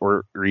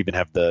 or even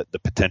have the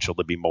potential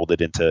to be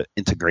molded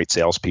into great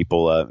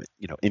salespeople,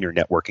 in your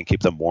network, and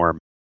keep them warm.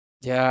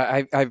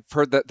 Yeah, I've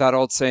heard that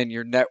old saying,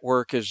 your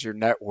network is your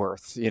net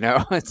worth.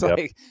 It's Yep,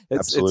 like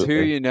it's who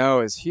you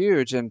know is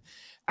huge. And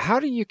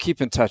how do you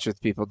keep in touch with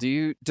people?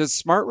 Does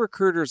Smart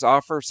Recruiters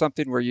offer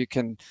something where you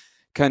can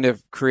kind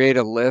of create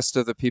a list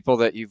of the people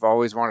that you've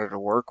always wanted to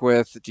work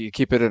with? Do you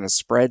keep it in a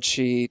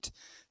spreadsheet?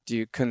 Do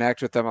you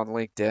connect with them on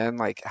LinkedIn?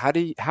 Like, how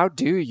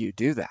do you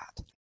do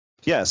that?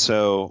 Yeah.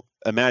 So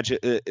imagine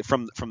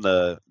from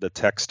the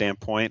tech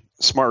standpoint,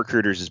 Smart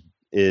Recruiters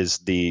is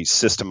the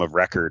system of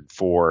record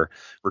for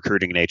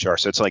recruiting in HR.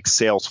 So it's like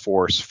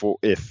Salesforce for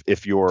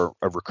if you're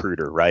a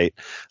recruiter, right?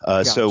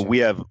 So Gotcha. we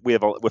have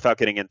without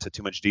getting into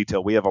too much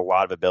detail, we have a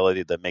lot of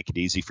ability to make it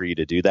easy for you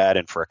to do that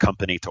and for a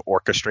company to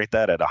orchestrate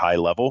that at a high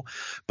level.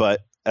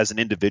 But as an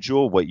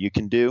individual, what you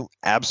can do,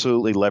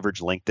 absolutely leverage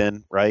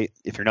LinkedIn, right?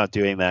 If you're not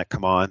doing that,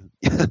 come on,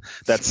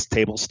 that's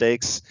table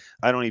stakes.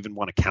 I don't even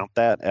want to count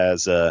that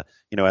as a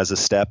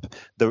step.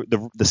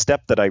 The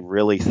step that I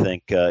really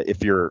think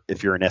if you're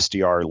an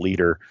SDR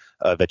leader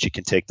that you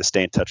can take to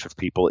stay in touch with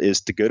people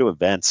is to go to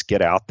events,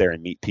 get out there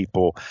and meet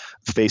people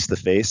face to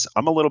face.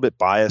 I'm a little bit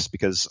biased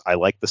because I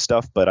like the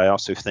stuff, but I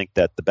also think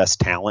that the best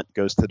talent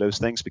goes to those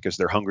things because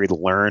they're hungry to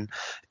learn,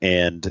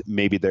 and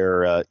maybe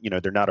they're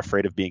not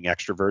afraid of being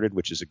extroverted,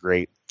 which is a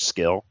great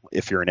skill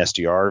if you're an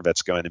SDR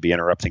that's going to be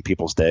interrupting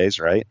people's days,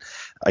 right?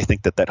 I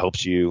think that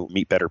helps you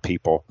meet better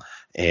people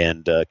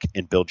and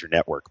build your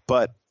network.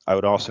 But I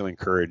would also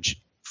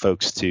encourage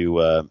folks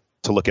to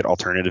look at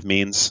alternative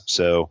means.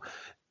 So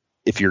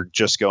if you're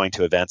just going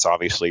to events,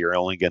 obviously you're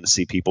only going to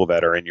see people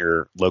that are in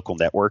your local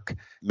network.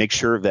 Make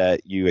sure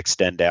that you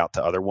extend out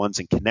to other ones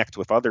and connect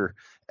with other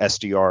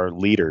SDR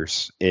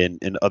leaders in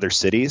other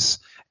cities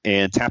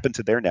and tap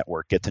into their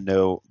network, get to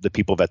know the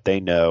people that they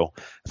know,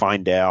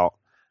 find out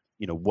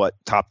what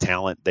top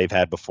talent they've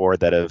had before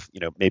that have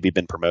maybe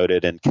been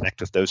promoted, and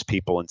connect with those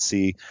people and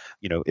see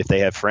if they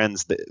have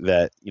friends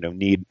that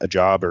need a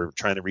job or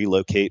trying to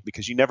relocate,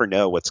 because you never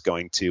know what's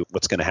going to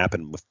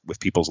happen with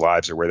people's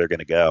lives or where they're going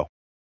to go.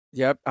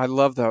 Yep, I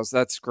love those.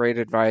 That's great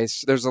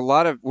advice. There's a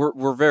lot of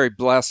we're very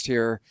blessed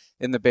here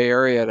in the Bay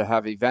Area to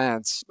have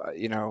events.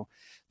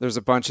 There's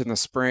a bunch in the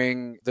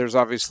spring. There's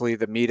obviously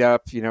the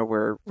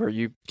meetup, where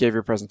you gave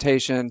your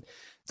presentation.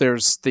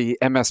 There's the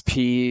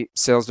MSP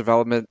Sales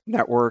Development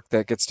Network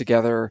that gets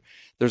together.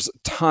 There's a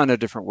ton of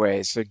different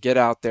ways. So get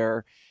out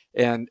there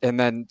and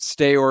then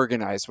stay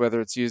organized, whether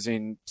it's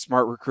using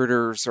Smart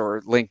Recruiters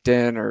or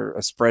LinkedIn or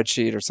a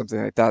spreadsheet or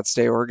something like that.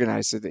 Stay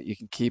organized so that you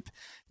can keep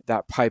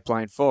that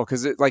pipeline full.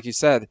 Because like you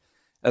said,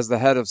 as the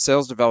head of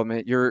sales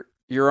development,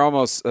 you're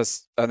almost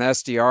an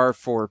SDR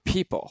for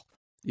people.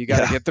 You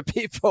got to get the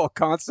people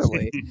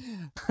constantly.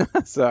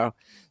 So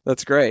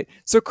that's great.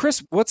 So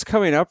Chris, what's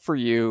coming up for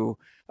you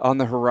on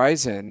the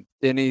horizon?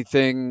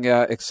 Anything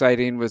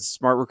exciting with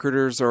Smart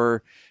Recruiters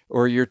or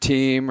your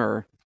team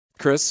or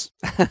Chris?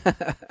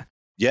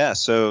 Yeah,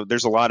 so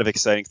there's a lot of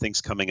exciting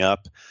things coming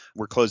up.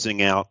 We're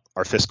closing out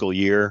our fiscal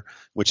year,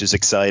 which is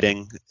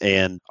exciting,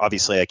 and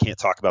obviously I can't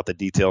talk about the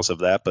details of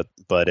that, but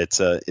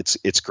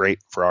it's great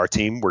for our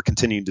team. We're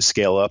continuing to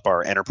scale up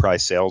our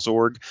enterprise sales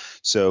org,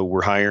 so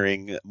we're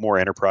hiring more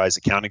enterprise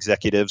account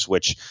executives,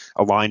 which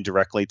align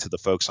directly to the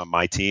folks on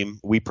my team.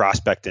 We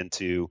prospect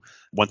into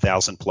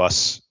 1,000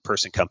 plus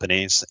person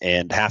companies,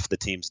 and half the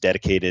team's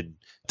dedicated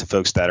to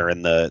folks that are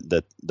in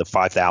the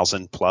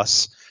 5,000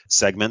 plus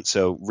segment,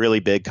 so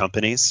really big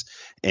companies,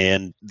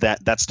 and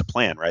that's the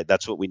plan, right?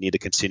 That's what we need to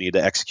continue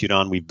to execute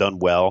on. We've done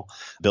well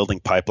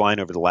building pipeline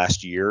over the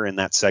last year in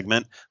that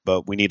segment,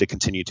 but we need to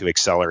continue to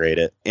accelerate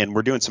it, and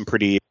we're doing some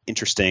pretty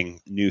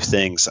interesting new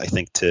things, I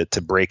think,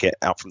 to break it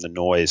out from the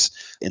noise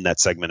in that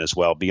segment as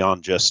well,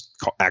 beyond just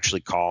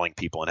actually calling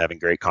people and having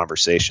great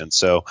conversations.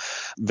 So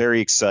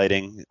very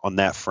exciting on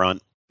that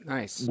front.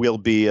 Nice. We'll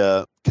be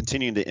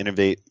continuing to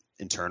innovate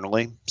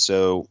internally.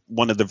 So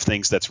one of the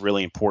things that's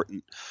really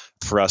important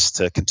for us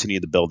to continue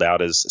to build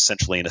out is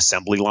essentially an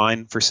assembly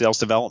line for sales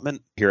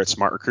development here at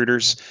Smart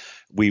Recruiters.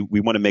 We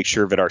want to make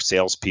sure that our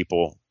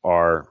salespeople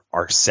are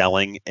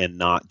selling and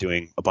not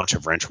doing a bunch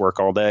of wrench work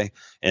all day.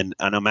 And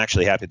I'm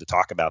actually happy to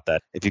talk about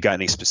that if you've got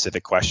any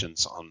specific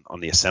questions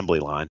on the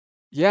assembly line.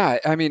 Yeah,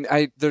 I mean,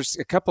 there's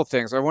a couple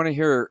things I want to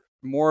hear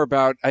more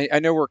about. I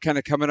know we're kind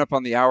of coming up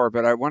on the hour,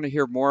 but I want to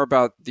hear more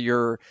about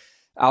your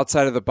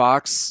outside of the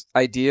box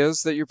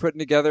ideas that you're putting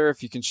together.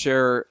 If you can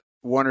share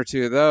one or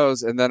two of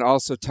those, and then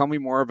also tell me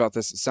more about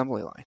this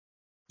assembly line.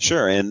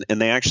 Sure, and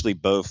they actually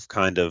both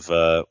kind of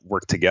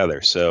work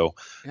together. So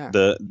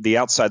the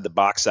outside the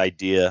box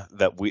idea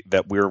that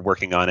we're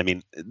working on, I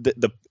mean,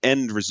 the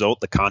end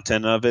result, the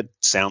content of it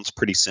sounds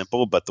pretty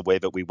simple, but the way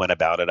that we went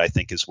about it, I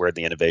think, is where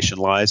the innovation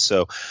lies.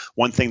 So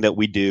one thing that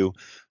we do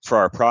for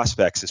our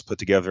prospects is put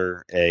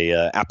together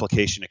a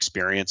application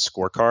experience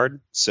scorecard.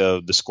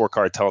 So the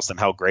scorecard tells them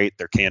how great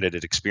their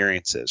candidate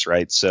experience is,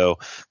 right? So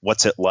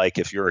what's it like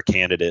if you're a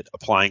candidate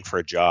applying for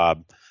a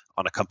job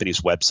on a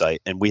company's website?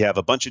 And we have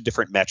a bunch of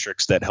different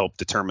metrics that help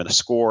determine a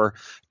score,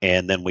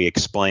 and then we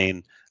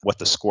explain what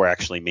the score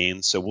actually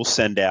means. So we'll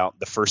send out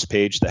the first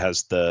page that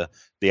has the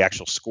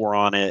actual score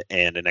on it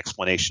and an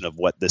explanation of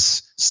what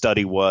this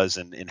study was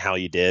and how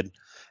you did,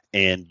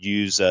 and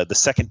use the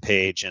second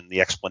page and the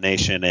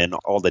explanation and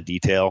all the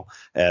detail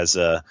as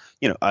to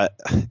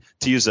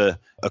use a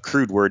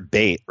crude word,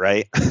 bait,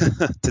 right?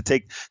 to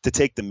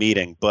take the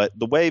meeting. But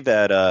the way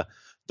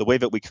the way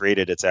that we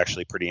created it's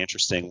actually pretty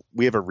interesting.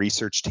 We have a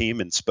research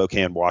team in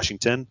Spokane,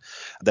 Washington,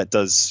 that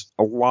does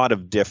a lot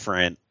of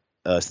different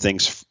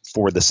things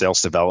for the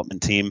sales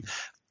development team.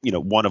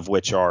 One of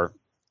which are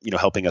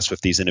helping us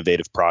with these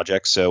innovative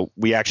projects. So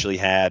we actually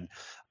had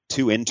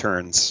 2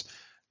 interns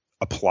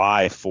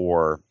apply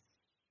for,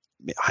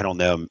 I don't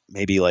know,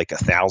 maybe like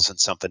 1,000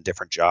 something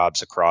different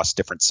jobs across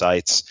different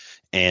sites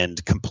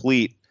and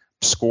complete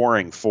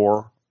scoring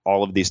for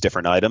all of these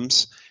different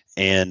items.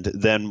 And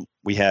then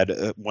we had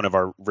one of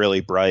our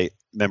really bright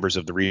members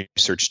of the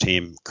research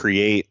team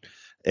create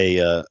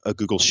a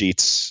Google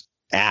Sheets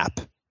app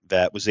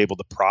that was able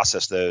to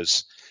process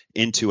those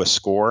into a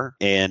score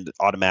and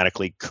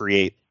automatically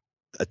create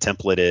a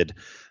templated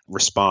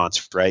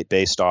response, right,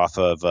 based off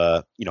of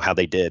how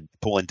they did,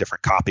 pull in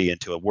different copy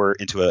into a Word,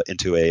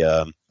 into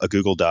a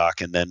Google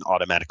Doc, and then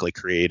automatically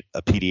create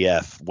a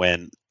PDF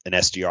when an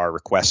SDR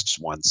requests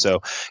one.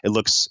 So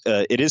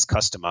it is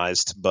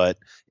customized, but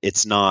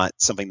it's not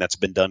something that's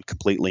been done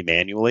completely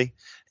manually.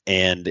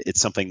 And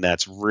it's something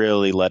that's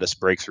really let us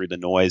break through the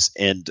noise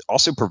and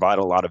also provide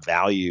a lot of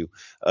value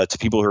to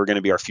people who are going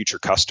to be our future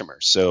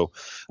customers. So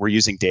we're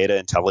using data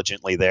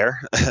intelligently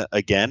there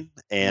again.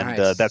 And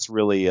Nice. That's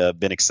really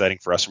been exciting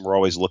for us. And we're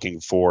always looking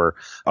for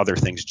other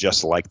things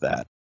just like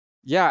that.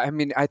 Yeah, I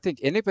mean, I think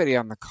anybody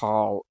on the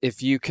call,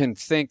 if you can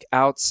think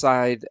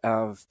outside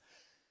of,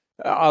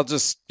 I'll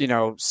just,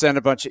 send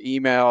a bunch of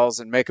emails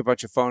and make a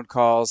bunch of phone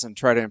calls and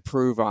try to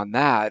improve on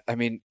that. I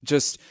mean,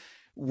 just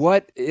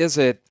what is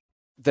it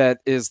that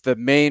is the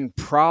main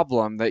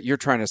problem that you're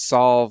trying to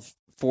solve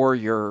for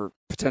your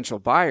potential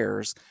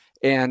buyers?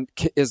 And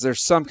is there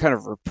some kind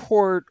of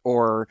report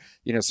or,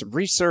 some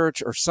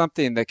research or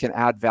something that can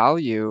add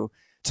value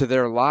to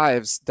their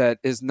lives that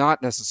is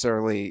not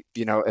necessarily,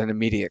 an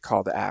immediate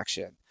call to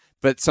action,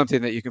 but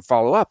something that you can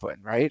follow up on,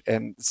 right?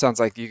 And it sounds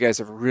like you guys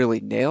have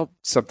really nailed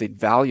something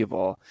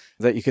valuable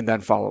that you can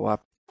then follow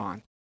up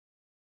on.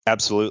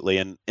 Absolutely.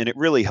 And it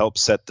really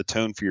helps set the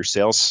tone for your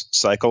sales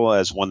cycle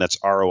as one that's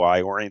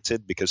ROI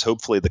oriented, because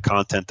hopefully the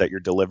content that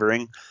you're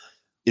delivering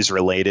is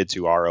related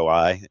to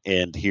ROI.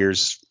 And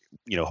here's,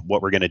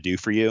 what we're going to do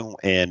for you.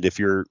 And if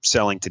you're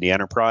selling to the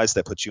enterprise,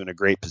 that puts you in a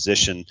great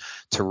position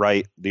to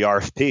write the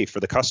RFP for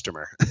the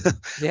customer,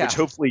 Yeah. which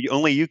hopefully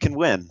only you can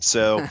win.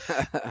 So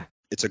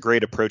it's a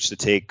great approach to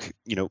take.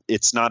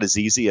 It's not as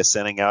easy as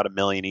sending out 1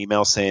 million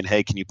emails saying,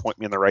 "Hey, can you point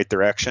me in the right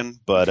direction?"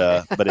 But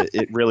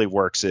it really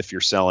works if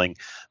you're selling,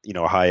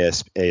 a high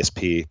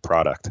ASP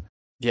product.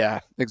 Yeah,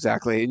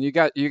 exactly. And you've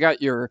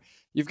got your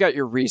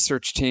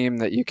research team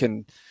that you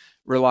can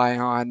rely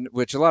on,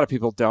 which a lot of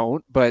people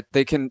don't, but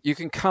you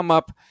can come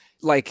up,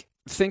 like,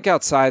 think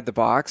outside the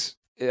box.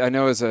 I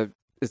know it's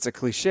a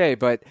cliche,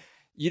 but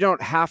you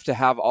don't have to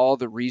have all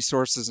the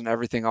resources and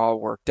everything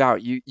all worked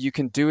out. You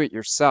can do it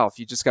yourself.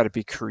 You just got to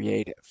be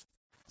creative.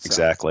 So,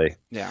 Exactly.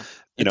 yeah.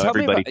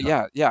 Everybody.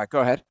 Yeah. Go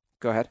ahead.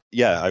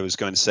 Yeah, I was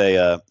going to say,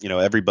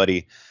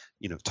 everybody,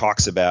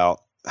 talks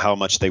about how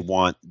much they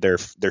want their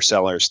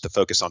sellers to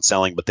focus on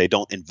selling, but they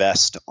don't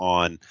invest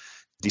on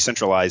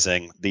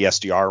decentralizing the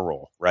SDR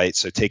role, right?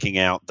 So taking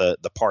out the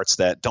parts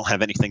that don't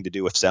have anything to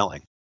do with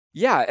selling.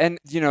 Yeah, and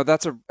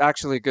that's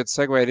actually a good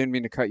segue. I didn't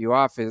mean to cut you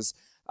off.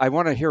 I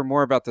want to hear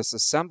more about this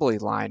assembly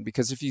line,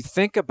 because if you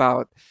think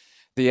about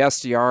the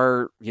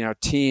SDR,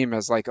 team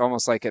as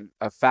almost like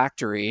a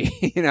factory,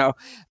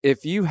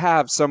 if you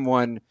have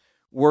someone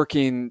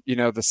working,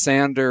 the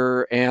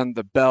sander and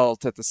the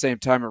belt at the same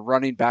time and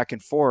running back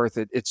and forth,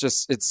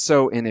 it's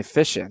so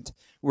inefficient.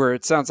 Where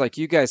it sounds like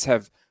you guys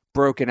have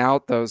broken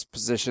out those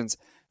positions,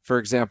 for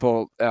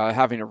example,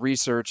 having a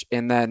research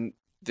and then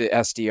the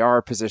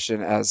SDR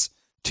position as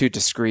 2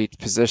 discrete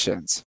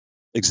positions.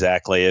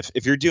 Exactly.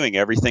 If you're doing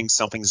everything,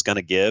 something's going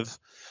to give,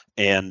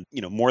 and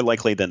more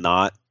likely than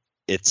not,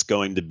 it's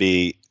going to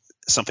be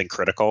something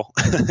critical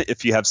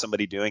if you have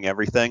somebody doing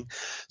everything.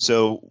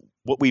 So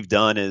what we've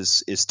done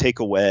is take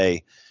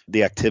away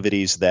the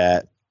activities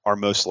that are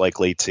most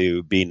likely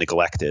to be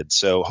neglected.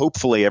 So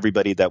hopefully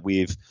everybody that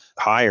we've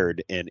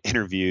hired and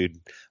interviewed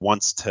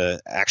wants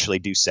to actually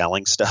do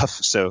selling stuff.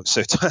 So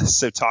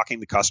talking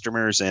to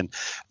customers and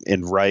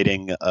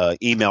writing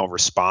email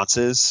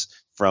responses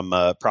from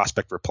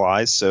prospect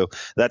replies. So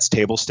that's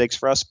table stakes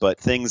for us. But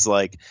things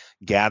like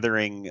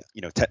gathering,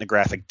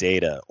 technographic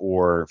data,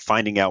 or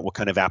finding out what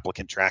kind of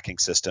applicant tracking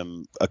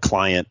system a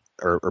client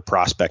or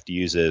prospect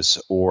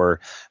uses,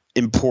 or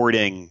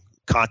importing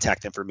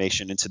contact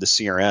information into the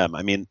CRM.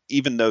 I mean,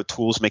 even though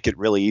tools make it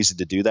really easy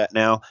to do that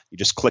now, you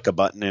just click a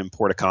button and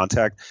import a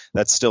contact.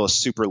 That's still a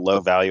super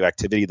low value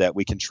activity that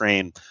we can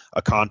train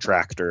a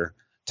contractor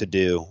to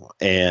do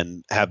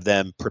and have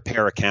them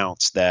prepare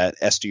accounts that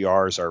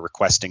SDRs are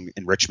requesting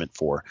enrichment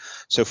for.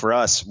 So for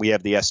us, we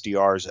have the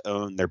SDRs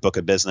own their book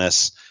of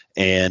business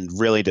and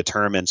really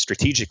determine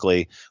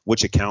strategically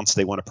which accounts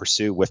they want to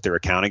pursue with their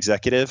account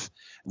executive,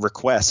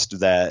 request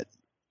that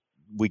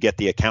we get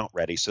the account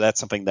ready. So that's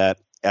something that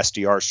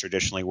SDRs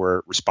traditionally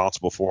were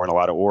responsible for in a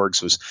lot of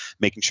orgs, was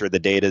making sure the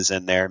data's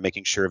in there,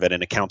 making sure that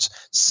an account's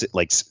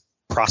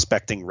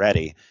prospecting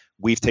ready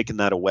we've taken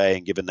that away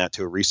and given that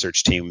to a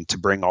research team to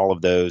bring all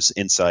of those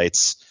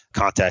insights,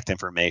 contact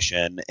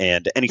information,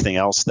 and anything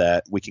else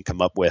that we can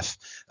come up with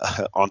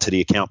onto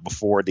the account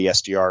before the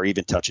SDR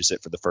even touches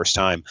it for the first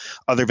time,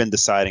 other than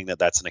deciding that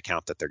that's an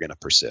account that they're going to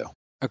pursue.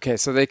 Okay,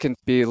 so they can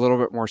be a little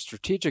bit more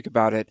strategic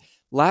about it.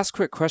 Last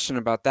quick question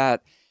about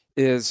that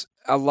is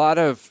a lot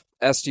of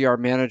SDR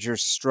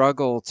managers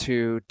struggle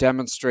to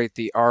demonstrate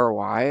the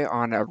ROI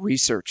on a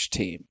research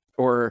team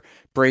or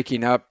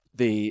breaking up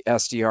the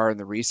SDR and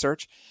the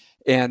research.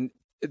 And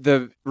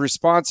the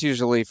response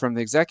usually from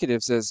the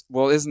executives is,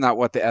 well, isn't that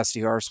what the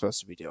SDR is supposed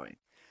to be doing?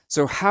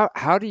 So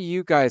how do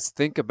you guys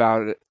think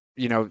about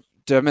it,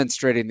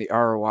 demonstrating the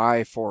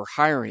ROI for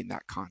hiring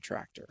that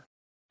contractor?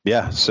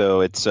 Yeah,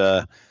 so it's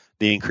the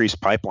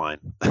increased pipeline.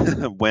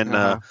 When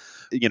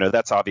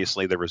that's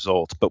obviously the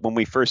result. But when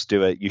we first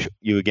do it,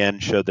 you again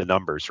show the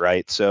numbers,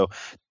 right? So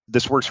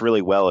this works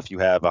really well if you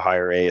have a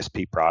higher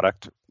ASP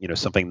product,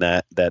 something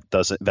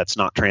that's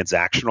not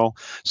transactional.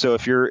 So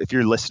if you're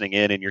listening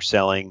in and you're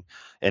selling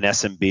an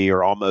SMB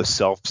or almost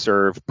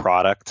self-serve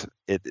product,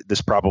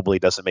 this probably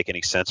doesn't make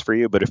any sense for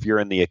you. But if you're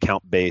in the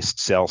account-based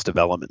sales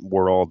development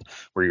world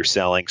where you're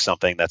selling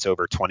something that's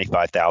over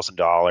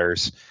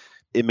 $25,000,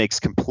 it makes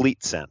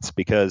complete sense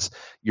because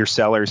your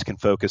sellers can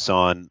focus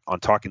on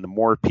talking to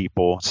more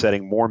people,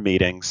 setting more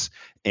meetings,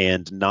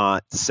 and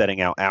not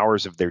setting out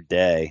hours of their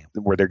day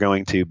where they're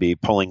going to be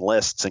pulling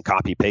lists and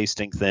copy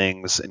pasting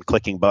things and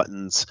clicking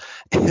buttons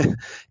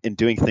and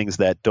doing things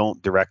that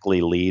don't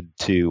directly lead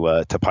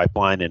to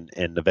pipeline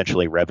and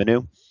eventually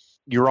revenue.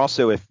 You're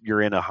also, if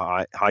you're in a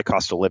high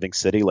cost of living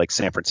city like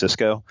San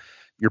Francisco,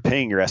 you're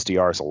paying your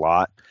SDRs a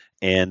lot,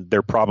 and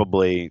they're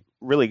probably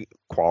really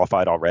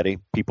qualified already.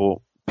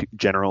 People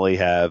generally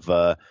have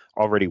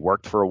already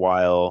worked for a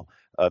while,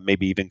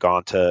 maybe even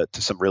gone to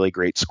some really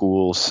great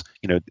schools,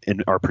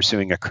 and are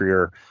pursuing a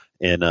career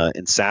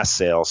in SaaS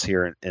sales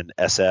here in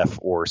SF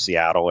or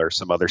Seattle or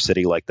some other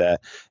city like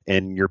that,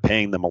 and you're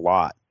paying them a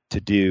lot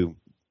to do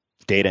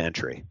data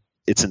entry.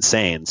 It's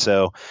insane.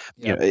 So,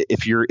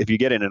 if you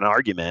get in an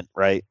argument,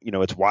 right,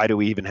 it's why do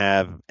we even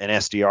have an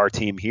SDR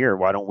team here?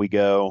 Why don't we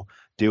go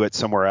do it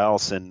somewhere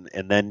else? And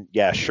then,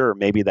 yeah, sure,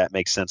 maybe that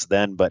makes sense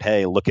then. But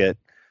hey, look at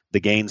the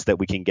gains that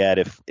we can get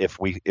if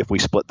we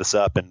split this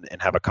up and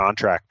have a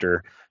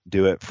contractor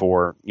do it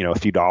for a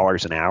few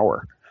dollars an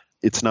hour.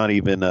 It's not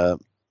even a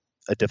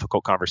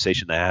difficult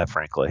conversation to have,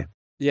 frankly.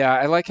 Yeah,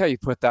 I like how you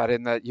put that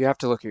in that you have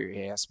to look at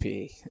your ASP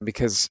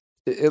because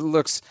it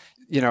looks,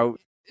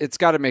 it's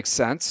got to make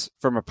sense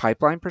from a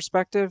pipeline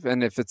perspective.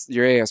 And if it's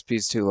your ASP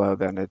is too low,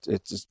 then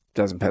it just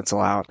doesn't pencil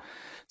out.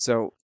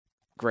 So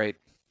great.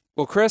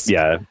 Well, Chris,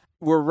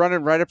 we're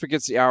running right up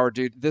against the hour,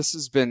 dude. This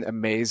has been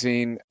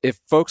amazing.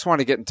 If folks want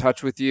to get in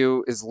touch with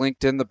you, is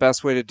LinkedIn the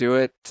best way to do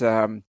it?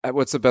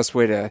 What's the best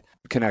way to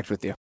connect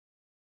with you?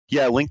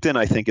 Yeah, LinkedIn,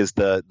 I think, is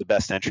the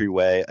best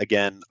entryway.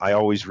 Again, I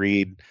always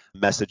read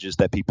messages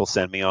that people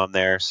send me on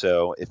there.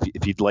 So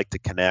if you'd like to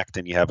connect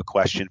and you have a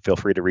question, feel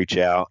free to reach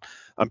out.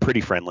 I'm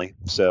pretty friendly.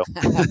 So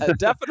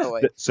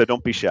definitely. So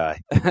don't be shy.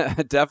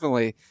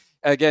 Definitely.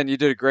 Again, you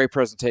did a great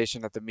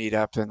presentation at the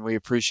meetup and we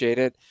appreciate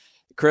it.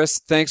 Chris,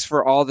 thanks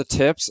for all the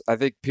tips. I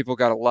think people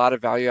got a lot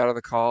of value out of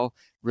the call.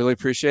 Really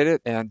appreciate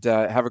it. And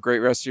have a great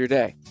rest of your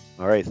day.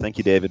 All right. Thank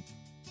you, David.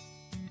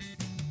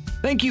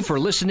 Thank you for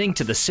listening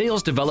to the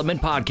Sales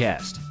Development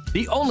Podcast,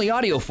 the only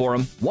audio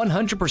forum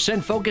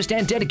 100% focused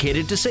and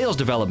dedicated to sales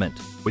development,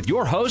 with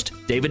your host,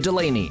 David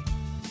Delaney.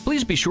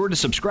 Please be sure to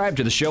subscribe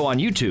to the show on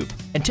YouTube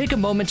and take a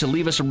moment to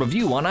leave us a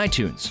review on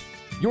iTunes.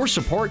 Your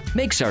support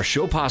makes our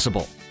show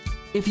possible.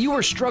 If you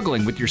are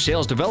struggling with your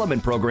sales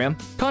development program,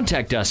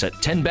 contact us at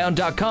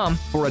 10bound.com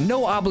for a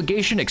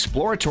no-obligation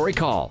exploratory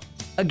call.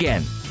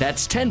 Again,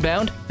 that's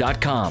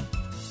 10bound.com.